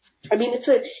alive. I mean,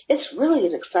 it's really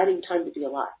an exciting time to be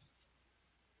alive.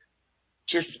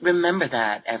 Just remember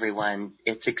that, everyone.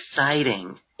 It's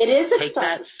exciting. It is exciting. Take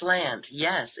that slant.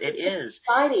 Yes, it is.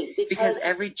 Exciting because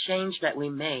every change that we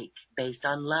make based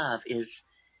on love is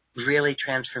really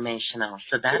transformational.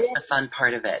 So that's the fun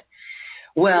part of it.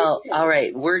 Well, all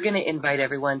right, we're going to invite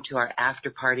everyone to our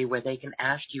after party where they can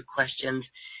ask you questions.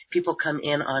 People come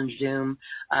in on Zoom.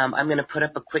 I'm going to put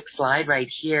up a quick slide right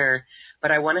here,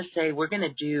 but I want to say we're going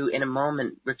to do in a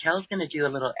moment, Raquel's going to do a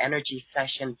little energy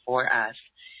session for us.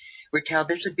 Raquel,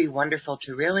 this would be wonderful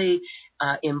to really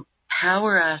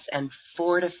empower us and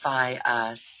fortify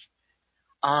us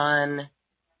on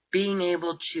being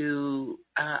able to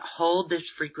hold this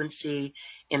frequency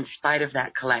in spite of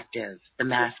that collective, the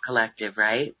mass collective,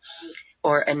 right?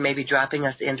 And maybe dropping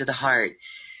us into the heart.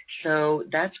 So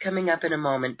that's coming up in a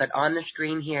moment, but on the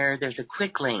screen here, there's a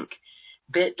quick link,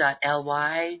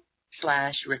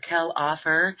 bit.ly/Raquel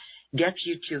offer gets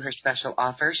you to her special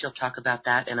offer. She'll talk about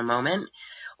that in a moment.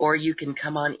 Or you can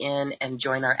come on in and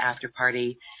join our after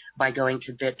party by going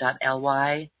to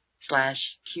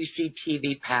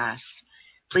bit.ly/QCTVPass.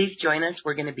 Please join us.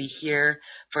 We're going to be here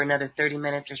for another 30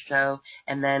 minutes or so,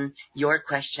 and then your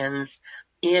questions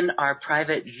in our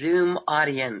private Zoom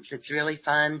audience. It's really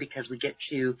fun because we get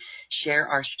to share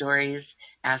our stories,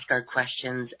 ask our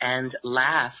questions, and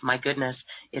laugh. My goodness,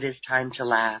 it is time to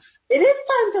laugh. It is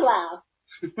time to laugh.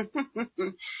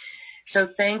 So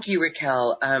thank you,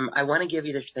 Raquel. I want to give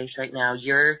you the space right now.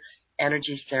 Your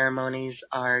energy ceremonies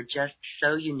are just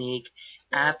so unique,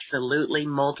 absolutely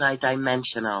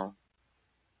multidimensional.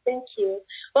 Thank you.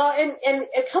 Well, and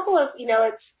a couple of,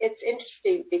 it's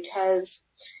interesting because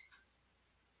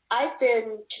I've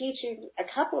been teaching a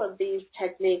couple of these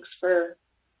techniques for,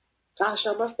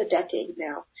 almost a decade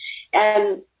now.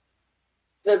 And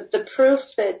the proof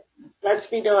that lets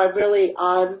me know I'm really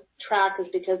on track is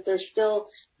because they're still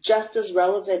just as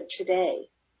relevant today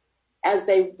as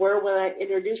they were when I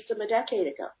introduced them a decade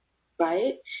ago,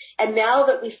 right? And now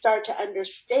that we start to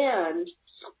understand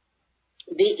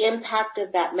the impact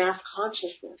of that mass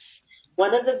consciousness,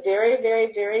 one of the very,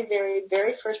 very, very, very,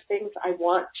 very first things I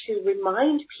want to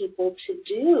remind people to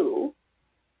do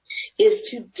is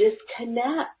to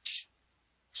disconnect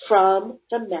from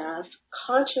the mass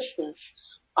consciousness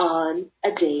on a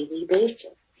daily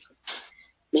basis,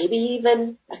 maybe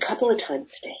even a couple of times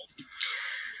a day.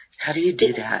 How do you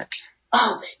do that?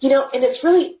 And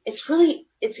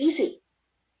it's easy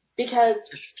because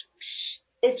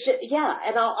it's just,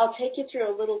 and I'll take you through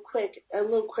a little quick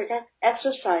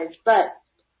exercise, but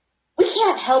we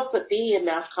can't help but be in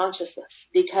mass consciousness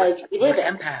because we live it,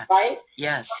 empath. right?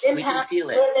 Yes, empath, we can feel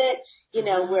it. Live it,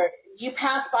 where you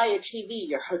pass by a TV,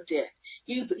 you're hooked in.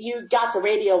 You got the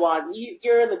radio on,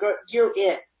 you're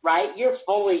in, right? You're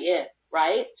fully in,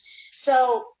 right?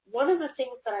 So one of the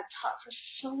things that I've taught for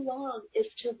so long is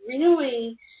to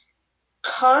really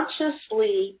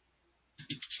consciously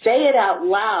say it out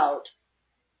loud,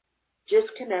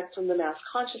 disconnect from the mass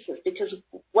consciousness, because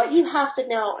what you have to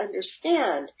now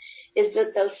understand is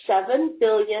that those 7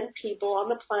 billion people on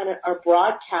the planet are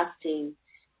broadcasting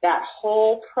that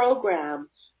whole program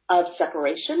of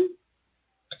separation,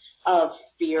 of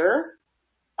fear,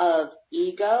 of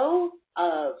ego,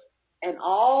 and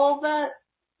all that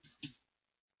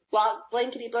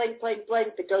blankety blank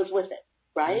that goes with it,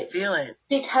 right? You feel it.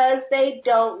 Because they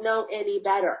don't know any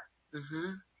better.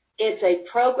 Mm-hmm. It's a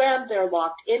program they're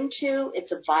locked into.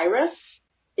 It's a virus,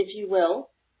 if you will,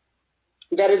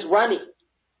 that is running.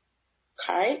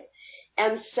 Okay?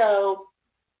 And so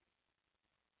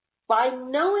by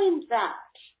knowing that,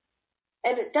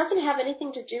 and it doesn't have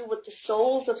anything to do with the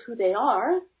souls of who they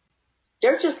are,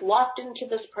 they're just locked into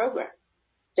this program.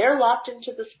 They're locked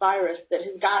into this virus that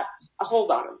has got a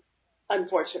hold on them,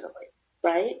 unfortunately,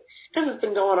 right? Because it's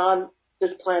been going on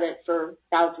this planet for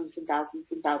thousands and thousands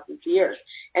and thousands of years.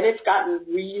 And it's gotten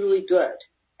really good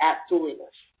at fooling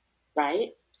us,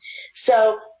 right?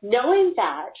 So knowing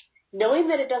that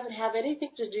it doesn't have anything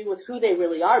to do with who they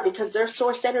really are because they're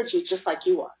source energy just like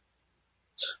you are,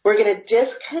 we're going to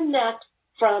disconnect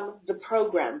from the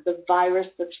program, the virus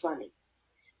that's running.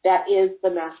 That is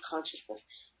the mass consciousness.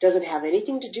 Doesn't have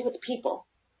anything to do with the people.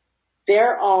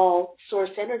 They're all source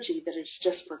energy that is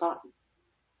just forgotten.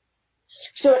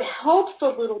 So it helps a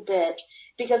little bit,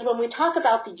 because when we talk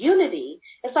about the unity,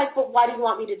 it's like, but why do you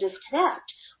want me to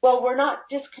disconnect? Well, we're not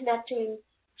disconnecting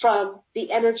from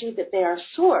the energy that they are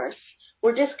source.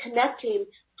 We're disconnecting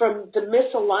from the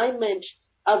misalignment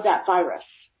of that virus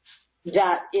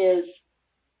that is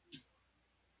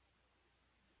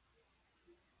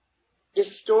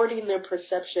distorting their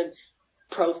perception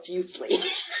profusely,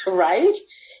 right?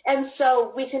 And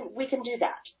so we can do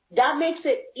that. That makes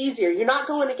it easier. You're not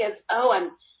going against,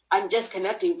 I'm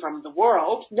disconnecting from the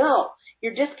world. No,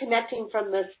 you're disconnecting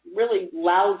from this really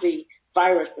lousy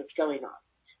virus that's going on.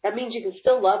 That means you can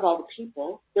still love all the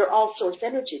people. They're all source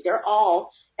energy. They're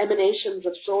all emanations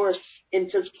of source in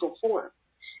physical form.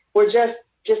 We're just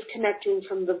disconnecting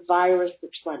from the virus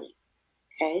that's running.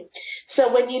 Okay?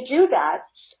 So when you do that,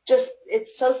 it's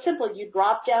so simple. You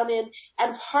drop down in,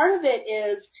 and part of it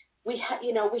is we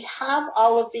have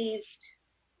all of these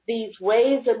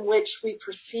ways in which we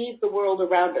perceive the world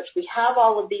around us. We have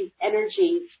all of these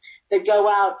energies that go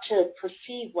out to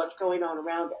perceive what's going on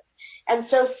around us. And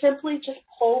so simply just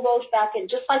pull those back in,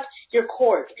 just like your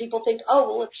cords. People think,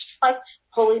 it's just like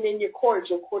pulling in your cords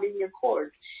or cording your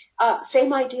cords.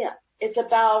 Same idea. It's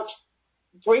about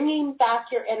bringing back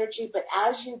your energy, but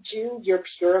as you do, you're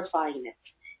purifying it.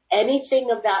 Anything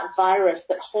of that virus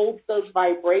that holds those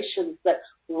vibrations that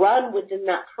run within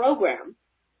that program.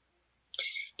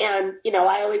 And,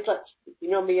 I always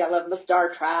love, me, I love my Star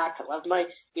Trek. I love my,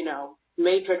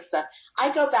 Matrix stuff.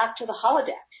 I go back to the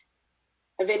holodeck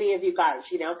of any of you guys.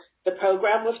 The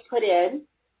program was put in,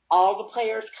 all the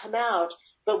players come out,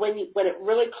 but when it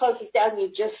really closes down, you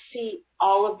just see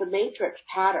all of the Matrix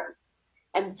pattern.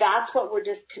 And that's what we're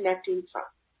disconnecting from.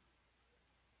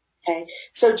 Okay?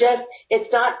 So it's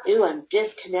not, I'm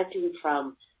disconnecting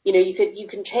from, you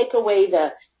can take away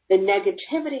the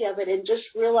negativity of it and just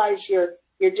realize you're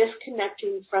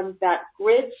disconnecting from that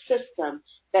grid system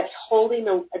that's holding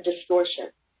a distortion.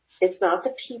 It's not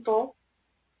the people.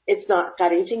 It's not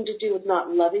got anything to do with not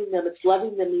loving them. It's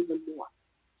loving them even more.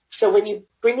 So when you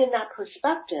bring in that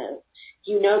perspective,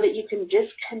 you know that you can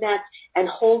disconnect and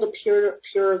hold a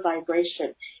pure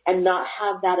vibration and not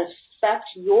have that affect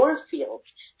your field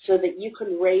so that you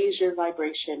can raise your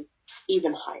vibration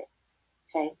even higher.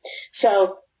 Okay?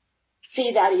 So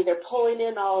see that either pulling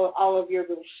in all of your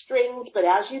little strings, but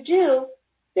as you do,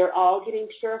 they're all getting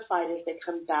purified as they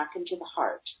come back into the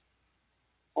heart.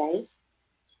 Okay?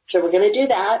 So we're going to do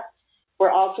that.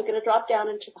 We're also going to drop down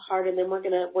into the heart, and then we're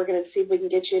going to see if we can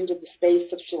get you into the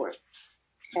space of source.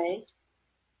 Okay?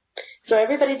 So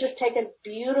everybody just take a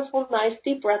beautiful, nice,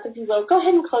 deep breath, if you will. Go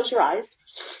ahead and close your eyes.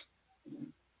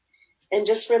 And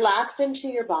just relax into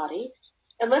your body.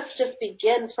 And let's just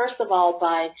begin, first of all,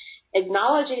 by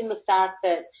acknowledging the fact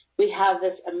that we have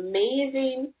this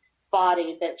amazing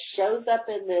body that shows up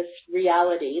in this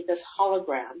reality, this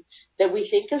hologram, that we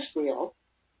think is real,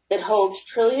 that holds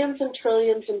trillions and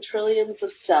trillions and trillions of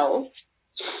cells.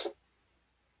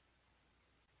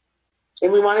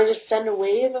 And we want to just send a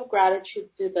wave of gratitude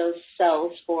to those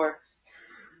cells for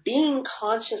being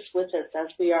conscious with us as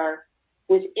we are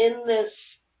within this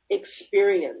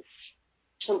experience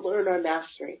to learn our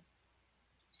mastery.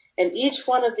 And each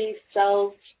one of these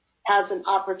cells has an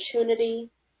opportunity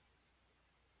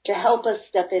to help us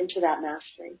step into that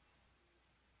mastery.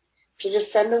 So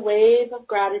just send a wave of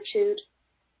gratitude.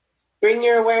 Bring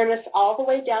your awareness all the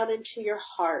way down into your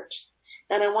heart.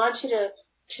 And I want you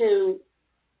to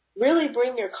really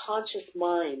bring your conscious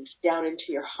mind down into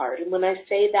your heart. And when I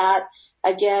say that,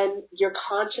 again, your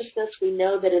consciousness, we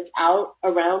know that it's out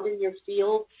around in your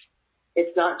fields.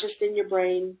 It's not just in your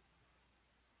brain.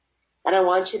 And I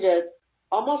want you to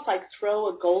almost like throw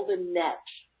a golden net.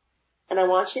 And I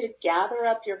want you to gather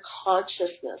up your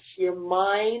consciousness. Your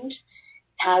mind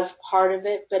has part of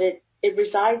it, but it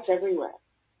resides everywhere.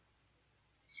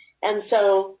 And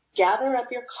so gather up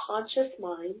your conscious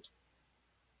mind.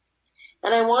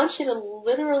 And I want you to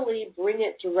literally bring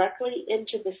it directly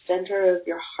into the center of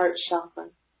your heart chakra.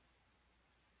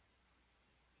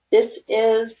 This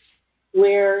is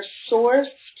where Source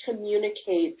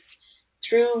communicates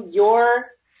through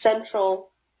your central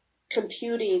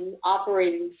computing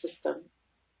operating system.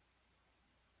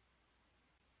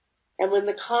 And when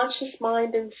the conscious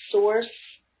mind and Source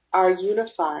are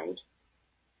unified,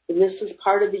 and this is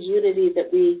part of the unity that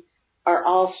we are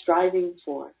all striving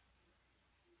for,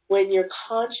 when your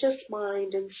conscious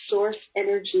mind and Source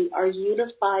energy are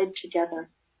unified together,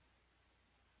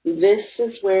 this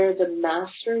is where the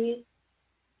mastery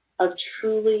of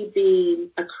truly being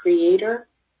a creator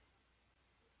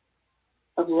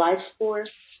of life force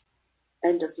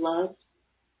and of love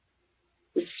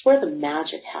is It's where the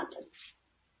magic happens.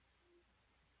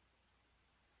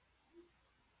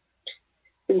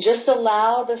 And just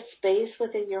allow the space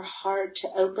within your heart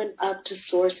to open up to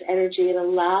source energy and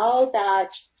allow that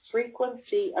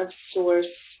frequency of source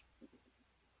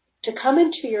to come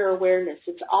into your awareness.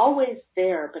 It's always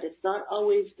there, but it's not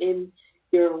always in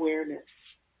your awareness.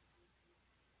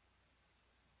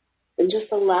 And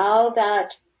just allow that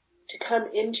to come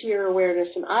into your awareness.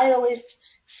 And I always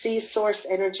see source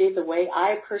energy the way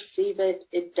I perceive it.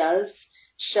 It does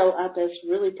show up as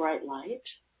really bright light.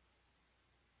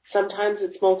 Sometimes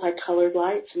it's multicolored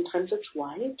light. Sometimes it's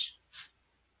white.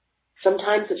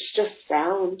 Sometimes it's just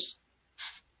sound.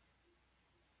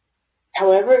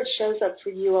 However it shows up for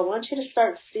you, I want you to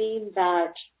start seeing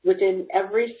that within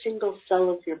every single cell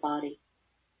of your body.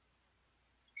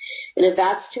 And if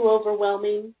that's too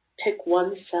overwhelming, pick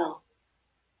one cell.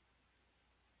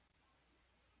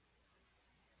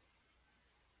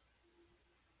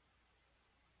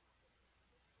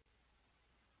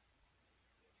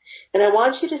 And I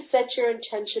want you to set your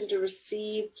intention to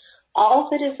receive all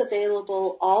that is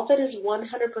available, all that is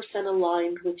 100%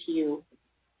 aligned with you.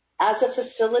 As a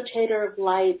facilitator of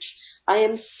light, I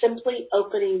am simply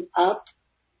opening up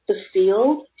the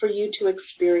field for you to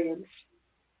experience.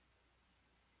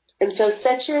 And so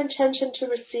set your intention to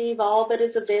receive all that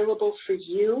is available for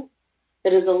you,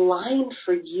 that is aligned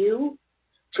for you,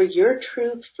 for your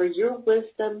truth, for your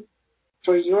wisdom,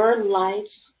 for your life,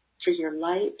 for your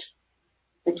light,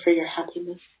 and for your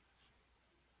happiness.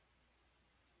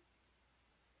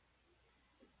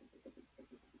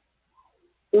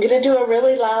 I'm going to do a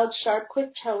really loud, sharp, quick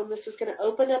tone. This is going to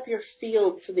open up your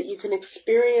field so that you can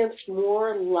experience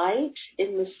more light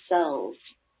in the cells.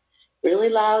 Really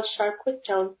loud, sharp, quick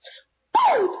tone.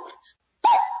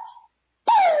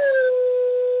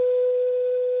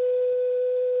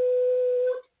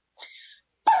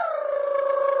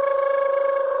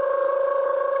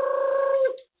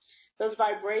 Those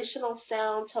vibrational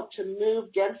sounds help to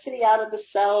move density out of the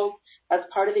cells as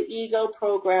part of the ego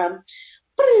program.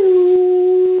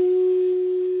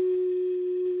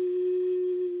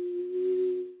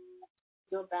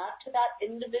 Go back to that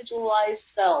individualized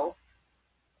cell.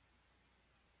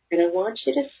 And I want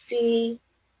you to see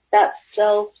that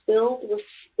cell filled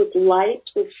with light,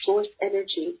 with source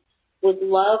energy, with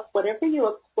love, whatever you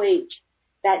equate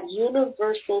that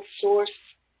universal source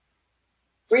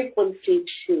frequency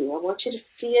to. I want you to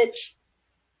see it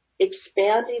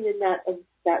expanding in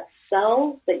that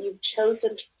cell that you've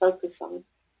chosen to focus on.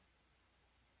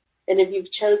 And if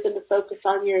you've chosen to focus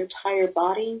on your entire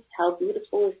body, how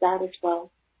beautiful is that as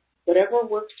well? Whatever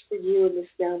works for you in this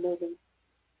now moment.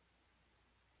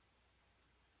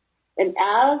 And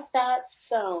as that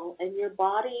cell and your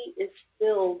body is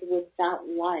filled with that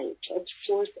light of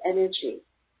source energy,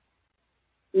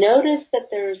 notice that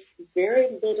there's very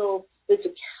little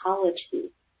physicality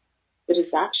that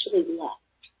is actually left.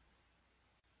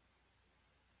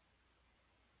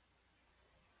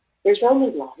 There's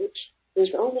only light.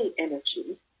 There's only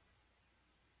energy.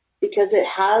 Because it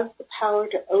has the power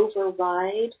to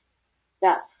override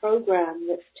that program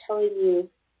that's telling you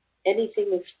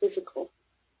anything is physical.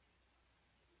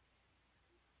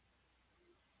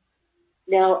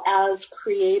 Now, as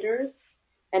creators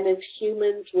and as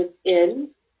humans within,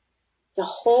 the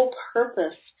whole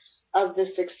purpose of this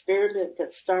experiment that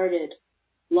started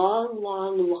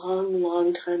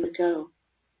long time ago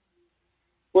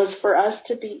was for us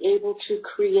to be able to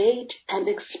create and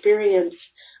experience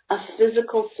a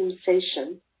physical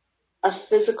sensation, a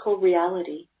physical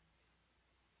reality.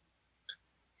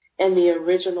 And the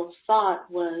original thought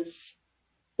was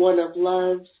one of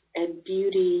love and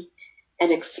beauty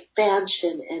and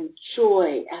expansion and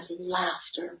joy and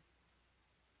laughter.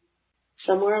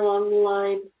 Somewhere along the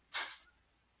line,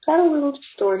 got a little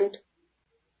distorted.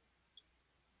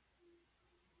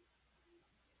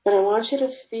 But I want you to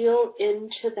feel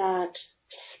into that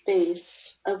space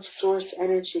of source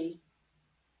energy.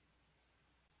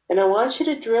 And I want you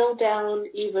to drill down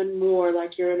even more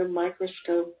like you're in a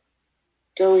microscope,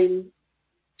 going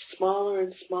smaller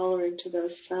and smaller into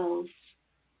those cells.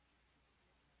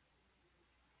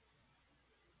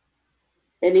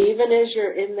 And even as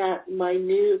you're in that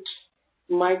minute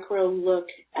micro look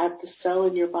at the cell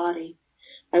in your body,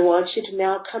 I want you to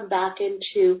now come back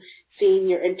into seeing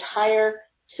your entire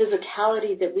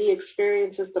physicality that we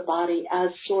experience as the body as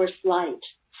source light.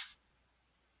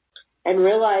 And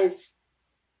realize,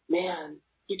 man,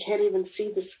 you can't even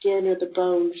see the skin or the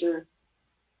bones or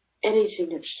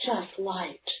anything. It's just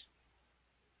light.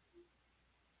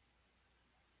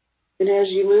 And as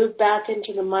you move back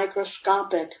into the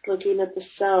microscopic, looking at the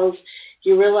cells,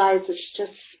 you realize it's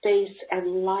just space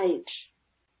and light.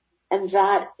 And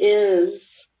that is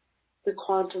the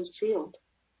quantum field.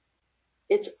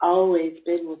 It's always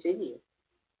been within you.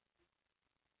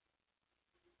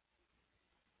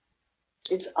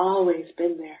 It's always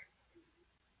been there.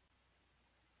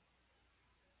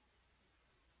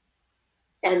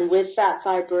 And with that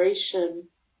vibration,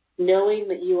 knowing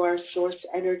that you are source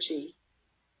energy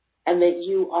and that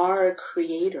you are a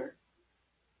creator,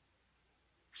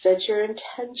 set your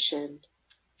intention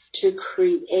to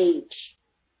create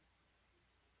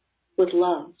with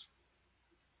love.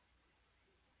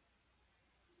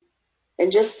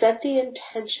 And just set the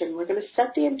intention, we're going to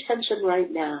set the intention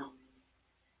right now,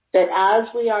 that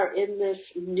as we are in this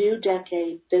new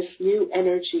decade, this new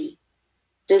energy,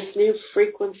 this new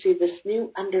frequency, this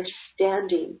new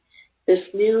understanding, this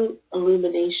new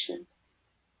illumination,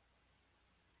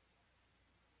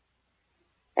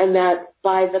 and that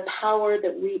by the power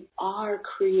that we are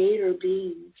creator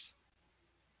beings,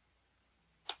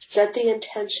 set the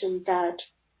intention that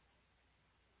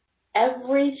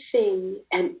everything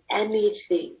and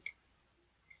anything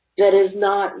that is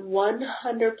not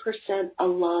 100%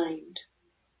 aligned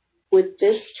with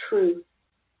this truth,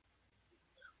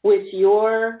 with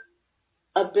your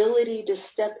ability to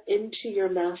step into your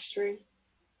mastery,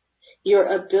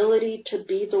 your ability to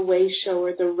be the way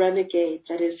shower, the renegade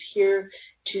that is here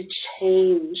to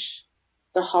change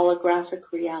the holographic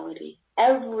reality.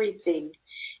 Everything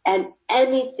and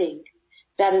anything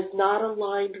that is not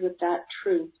aligned with that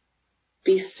truth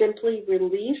be simply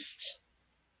released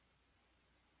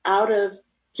out of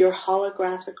your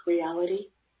holographic reality,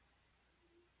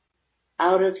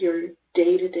 out of your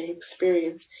day-to-day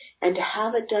experience, and to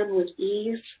have it done with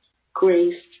ease,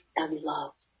 grace, and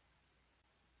love.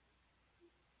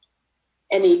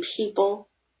 Any people,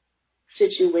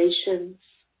 situations,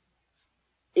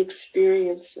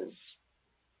 experiences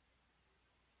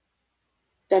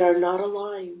that are not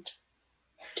aligned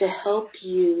to help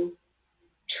you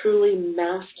truly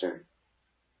master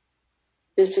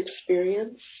this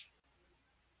experience,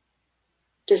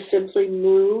 to simply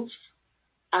move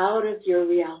out of your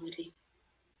reality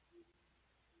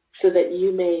so that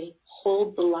you may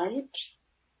hold the light,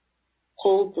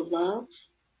 hold the love,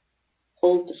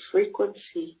 hold the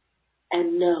frequency,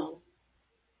 and know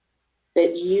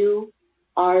that you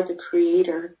are the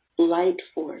creator light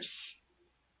force.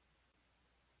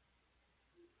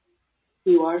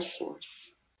 You are source.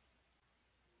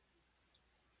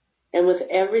 And with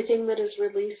everything that is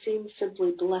releasing,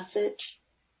 simply bless it,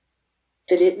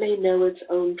 that it may know its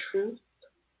own truth,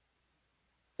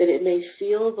 that it may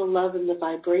feel the love and the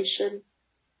vibration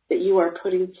that you are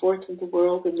putting forth in the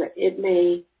world, and that it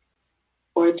may,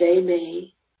 or they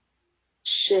may,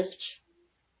 shift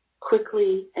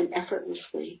quickly and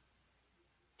effortlessly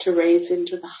to raise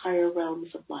into the higher realms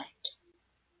of light.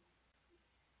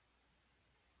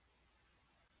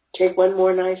 Take one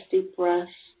more nice deep breath.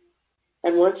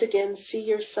 And once again, see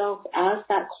yourself as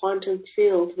that quantum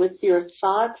field with your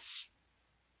thoughts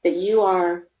that you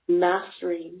are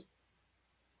mastering,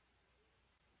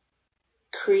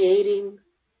 creating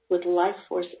with life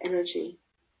force energy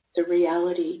the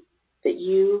reality that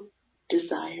you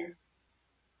desire.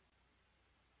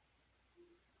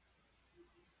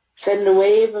 Send a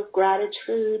wave of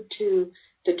gratitude to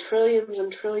the trillions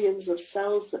and trillions of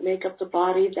cells that make up the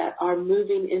body that are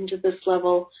moving into this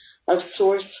level of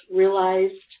source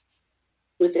realized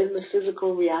within the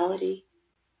physical reality.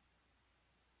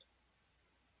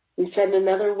 And send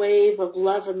another wave of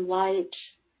love and light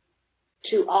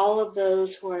to all of those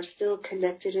who are still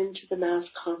connected into the mass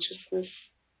consciousness,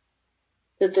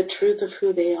 that the truth of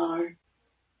who they are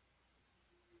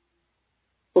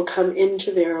will come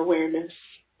into their awareness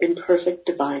in perfect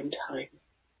divine time.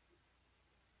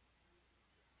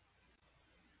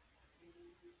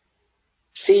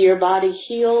 See your body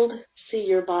healed, see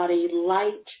your body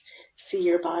light, see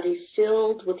your body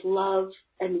filled with love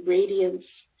and radiance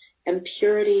and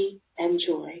purity and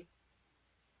joy.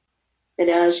 And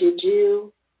as you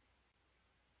do,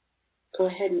 go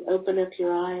ahead and open up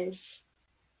your eyes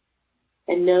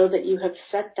and know that you have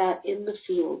set that in the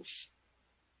fields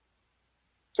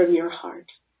from your heart.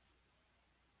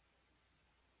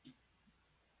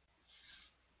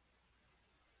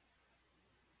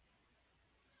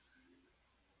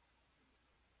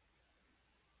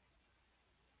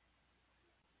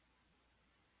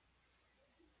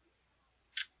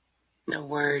 No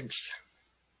words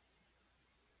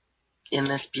in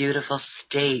this beautiful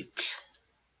state.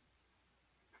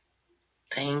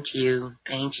 Thank you,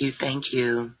 thank you, thank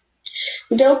you.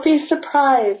 Don't be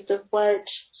surprised of what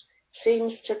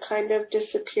seems to kind of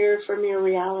disappear from your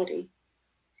reality.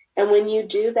 And when you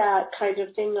do that kind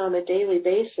of thing on a daily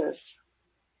basis,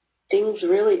 things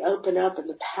really open up and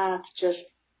the path just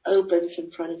opens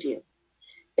in front of you.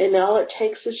 And all it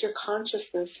takes is your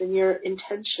consciousness and your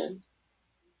intention.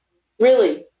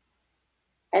 Really.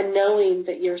 And knowing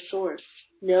that you're source,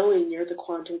 knowing you're the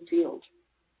quantum field.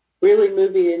 Really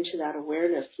moving into that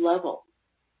awareness level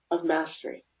of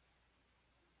mastery.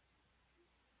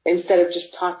 Instead of just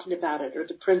talking about it or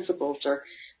the principles or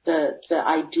the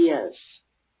ideas.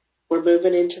 We're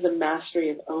moving into the mastery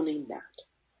of owning that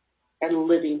and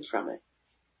living from it.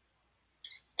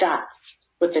 That's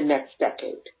what the next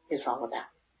decade is all about,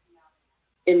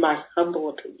 in my humble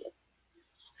opinion.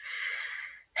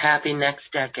 Happy next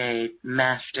decade,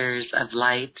 Masters of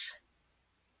Light.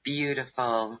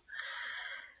 Beautiful.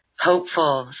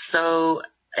 Hopeful. So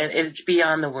it's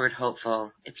beyond the word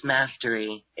hopeful. It's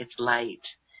mastery. It's light.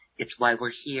 It's why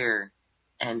we're here.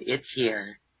 And it's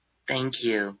here. Thank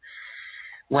you.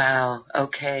 Wow.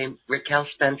 Okay. Raquel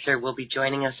Spencer will be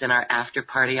joining us in our after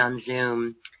party on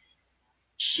Zoom.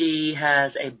 She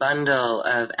has a bundle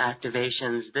of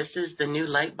activations. This is the new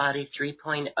Light Body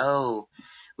 3.0,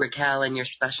 Raquel, and your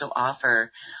special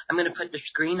offer. I'm going to put the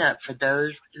screen up for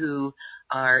those who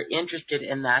are interested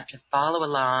in that to follow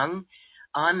along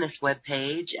on this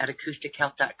webpage at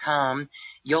acoustichealth.com.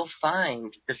 You'll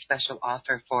find the special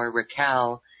offer for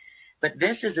Raquel. But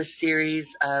this is a series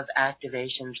of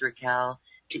activations, Raquel,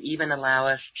 to even allow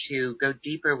us to go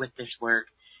deeper with this work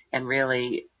and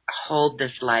really hold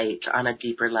this light on a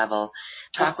deeper level.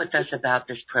 Talk with us about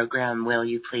this program, will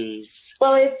you please?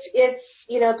 Well, it's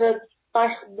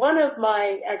one of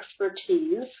my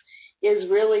expertise is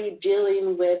really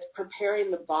dealing with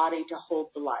preparing the body to hold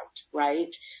the light,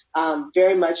 right?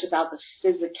 Very much about the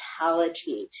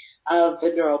physicality of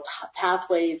the neural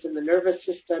pathways in the nervous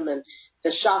system and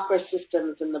the chakra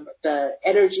systems and the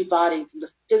energy bodies and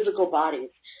the physical bodies,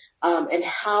 and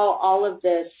how all of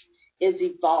this is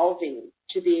evolving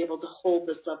to be able to hold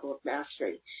this level of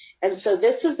mastery. And so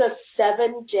this is a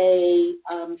 7-day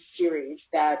series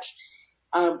that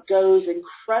goes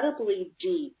incredibly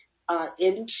deep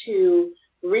into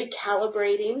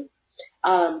recalibrating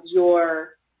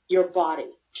your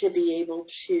body to be able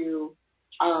to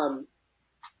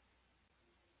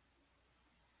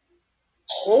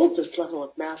hold this level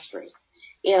of mastery.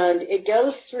 And it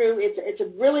goes through, it's a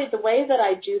really, the way that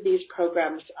I do these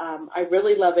programs, I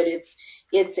really love it.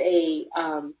 It's an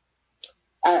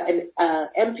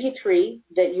MP3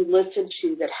 that you listen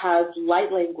to that has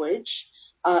light language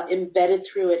embedded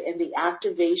through it and the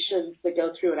activations that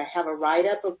go through it. I have a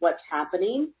write-up of what's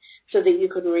happening so that you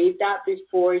can read that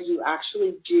before you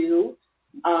actually do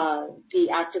the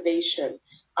activation.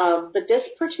 But this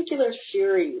particular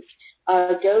series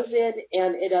goes in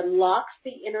and it unlocks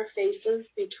the interfaces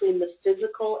between the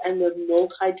physical and the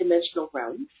multidimensional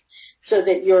realms so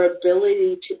that your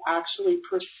ability to actually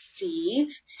perceive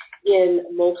in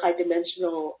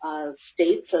multidimensional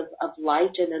states of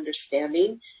light and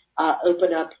understanding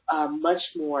open up much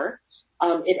more.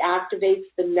 It activates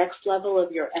the next level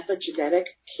of your epigenetic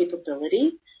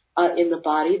capability in the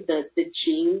body, the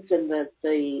genes and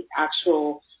the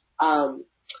actual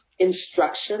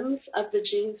instructions of the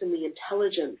genes and the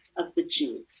intelligence of the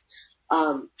genes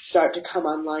start to come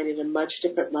online at a much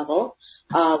different level.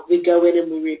 We go in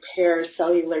and we repair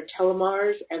cellular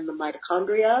telomeres and the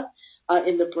mitochondria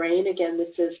in the brain. Again,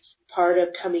 this is part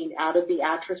of coming out of the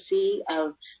atrophy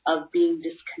of being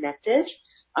disconnected,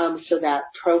 so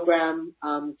that program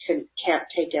can't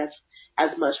take us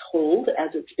as much hold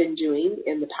as it's been doing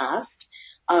in the past.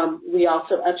 We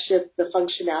also upshift the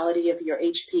functionality of your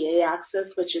HPA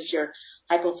axis, which is your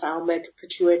hypothalamic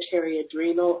pituitary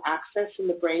adrenal axis in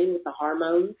the brain with the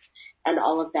hormones and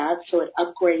all of that. So it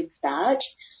upgrades that.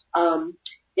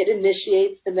 It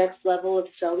initiates the next level of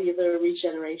cellular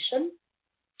regeneration.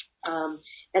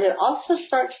 And it also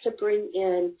starts to bring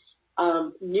in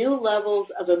new levels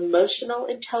of emotional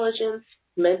intelligence,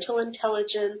 mental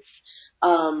intelligence,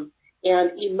 and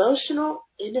emotional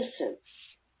innocence,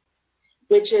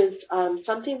 which is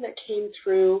something that came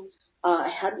through. I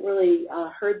hadn't really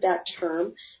heard that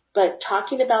term, but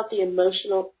talking about the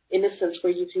emotional innocence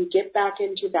where you can get back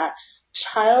into that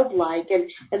childlike,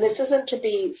 and this isn't to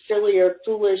be silly or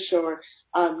foolish or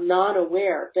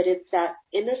non-aware, but it's that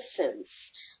innocence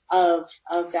of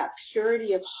that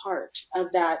purity of heart,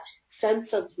 of that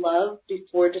sense of love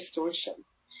before distortion.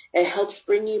 It helps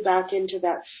bring you back into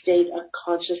that state of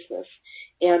consciousness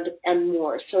and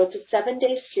more. So it's a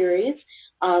 7-day series.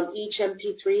 Each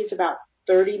MP3 is about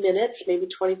 30 minutes, maybe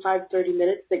 25, 30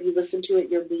 minutes that you listen to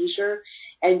at your leisure,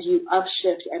 and you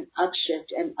upshift and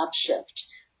upshift and upshift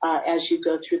as you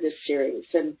go through this series.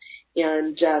 And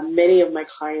many of my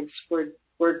clients were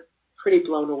pretty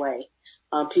blown away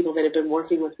people that have been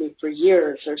working with me for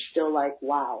years are still like,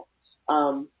 wow.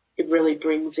 It really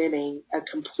brings in a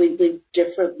completely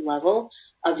different level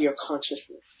of your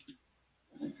consciousness.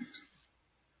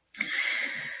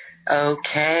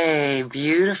 Okay,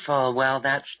 beautiful. Well,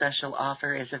 that special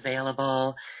offer is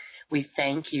available. We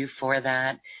thank you for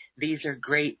that. These are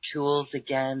great tools,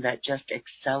 again, that just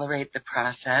accelerate the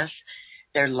process.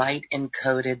 They're light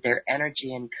encoded, they're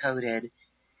energy encoded.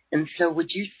 And so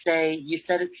would you say, you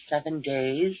said it's 7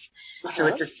 days, so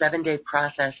it's a 7-day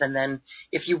process, and then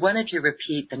if you wanted to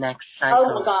repeat the next cycle.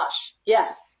 Oh my gosh,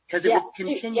 yes. Because it would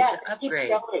continue to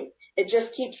upgrade. It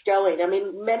just keeps going. I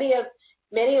mean, many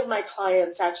of my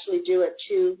clients actually do it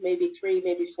 2, maybe 3,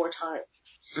 maybe 4 times.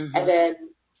 Mm-hmm. And then,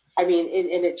 I mean,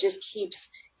 and it just keeps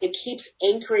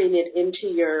anchoring it into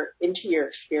your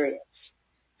experience.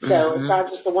 So It's not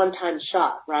just a one-time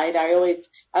shot, right? I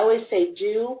always say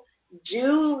do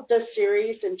the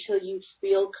series until you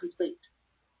feel complete.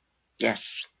 Yes.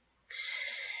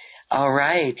 All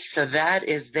right. So that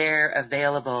is there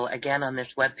available, again, on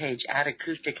this webpage at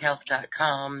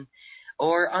acoustichealth.com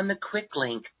or on the quick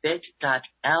link,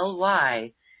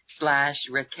 bit.ly/Raquel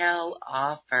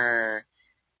offer.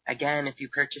 Again, if you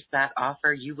purchase that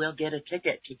offer, you will get a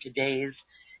ticket to today's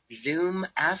Zoom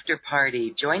after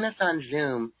party. Join us on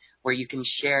Zoom, where you can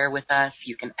share with us,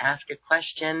 you can ask a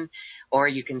question, or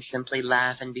you can simply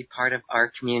laugh and be part of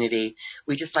our community.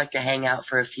 We just like to hang out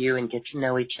for a few and get to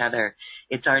know each other.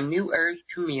 It's our New Earth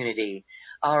community.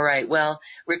 All right, well,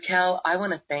 Raquel, I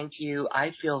want to thank you.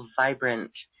 I feel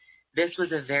vibrant. This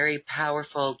was a very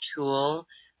powerful tool,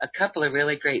 a couple of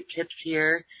really great tips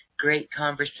here, great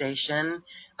conversation.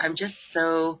 I'm just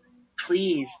so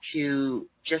pleased to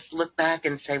just look back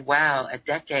and say, wow, a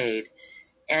decade.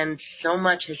 And so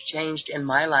much has changed in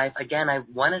my life. Again, I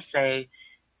want to say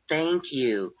thank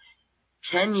you.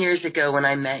 10 years ago when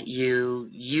I met you,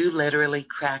 you literally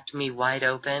cracked me wide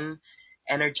open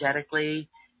energetically.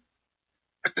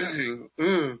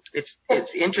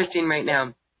 It's interesting right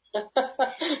now.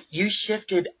 You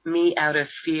shifted me out of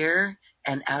fear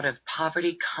and out of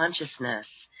poverty consciousness.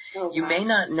 Oh, wow. You may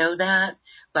not know that,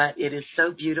 but it is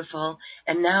so beautiful.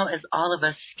 And now as all of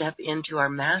us step into our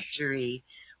mastery,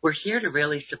 we're here to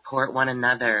really support one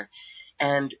another.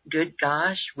 And good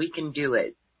gosh, we can do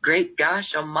it. Great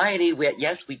gosh almighty,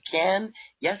 yes we can.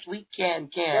 Yes we can.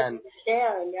 Yes we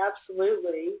can,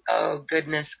 absolutely. Oh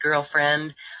goodness,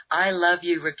 girlfriend. I love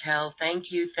you, Raquel.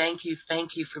 Thank you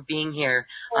for being here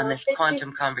on this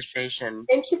quantum conversation.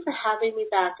 Thank you for having me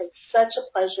back. It's such a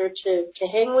pleasure to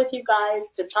hang with you guys,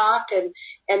 to talk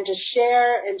and to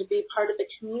share and to be part of the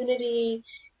community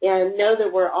and know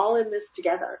that we're all in this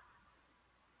together.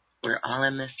 We're all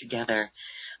in this together.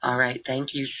 All right.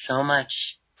 Thank you so much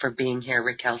for being here,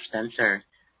 Raquel Spencer.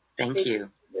 Thank you.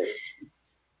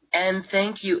 And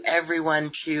thank you,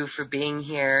 everyone, too, for being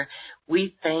here.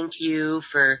 We thank you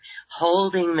for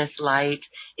holding this light.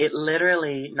 It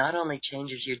literally not only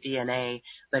changes your DNA,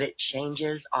 but it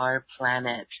changes our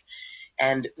planet.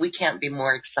 And we can't be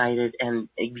more excited and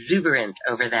exuberant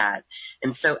over that.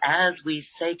 And so as we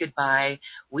say goodbye,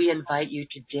 we invite you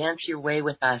to dance your way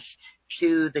with us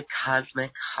to the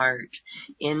cosmic heart.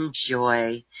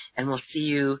 Enjoy. And we'll see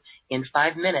you in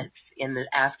 5 minutes in the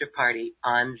after party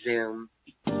on Zoom.